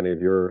back with any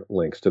of your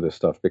links to this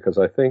stuff, because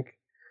I think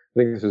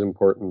this is an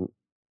important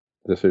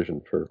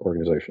decision for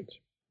organizations.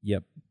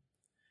 Yep.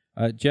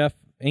 Jeff,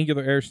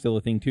 Angular Air is still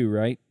a thing too,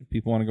 right?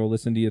 People want to go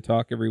listen to you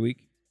talk every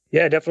week?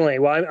 Yeah, definitely.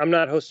 Well, I'm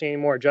not hosting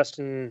anymore.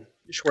 Justin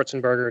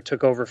Schwarzenberger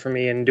took over for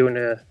me and doing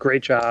a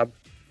great job.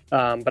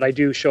 But I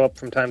do show up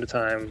from time to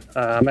time.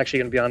 I'm actually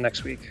going to be on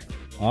next week.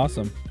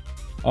 Awesome.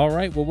 All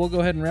right. Well, we'll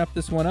go ahead and wrap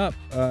this one up.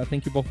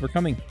 Thank you both for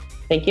coming.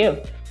 Thank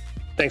you.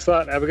 Thanks a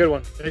lot. Have a good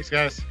one. Thanks,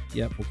 guys.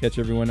 Yep, we'll catch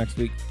everyone next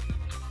week.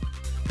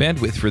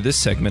 Bandwidth for this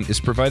segment is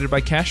provided by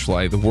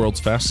CacheFly, the world's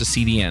fastest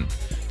CDN.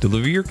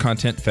 Deliver your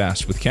content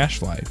fast with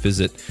CacheFly.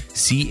 Visit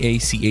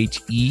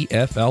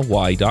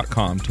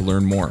CACHEFLY.com to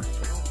learn more.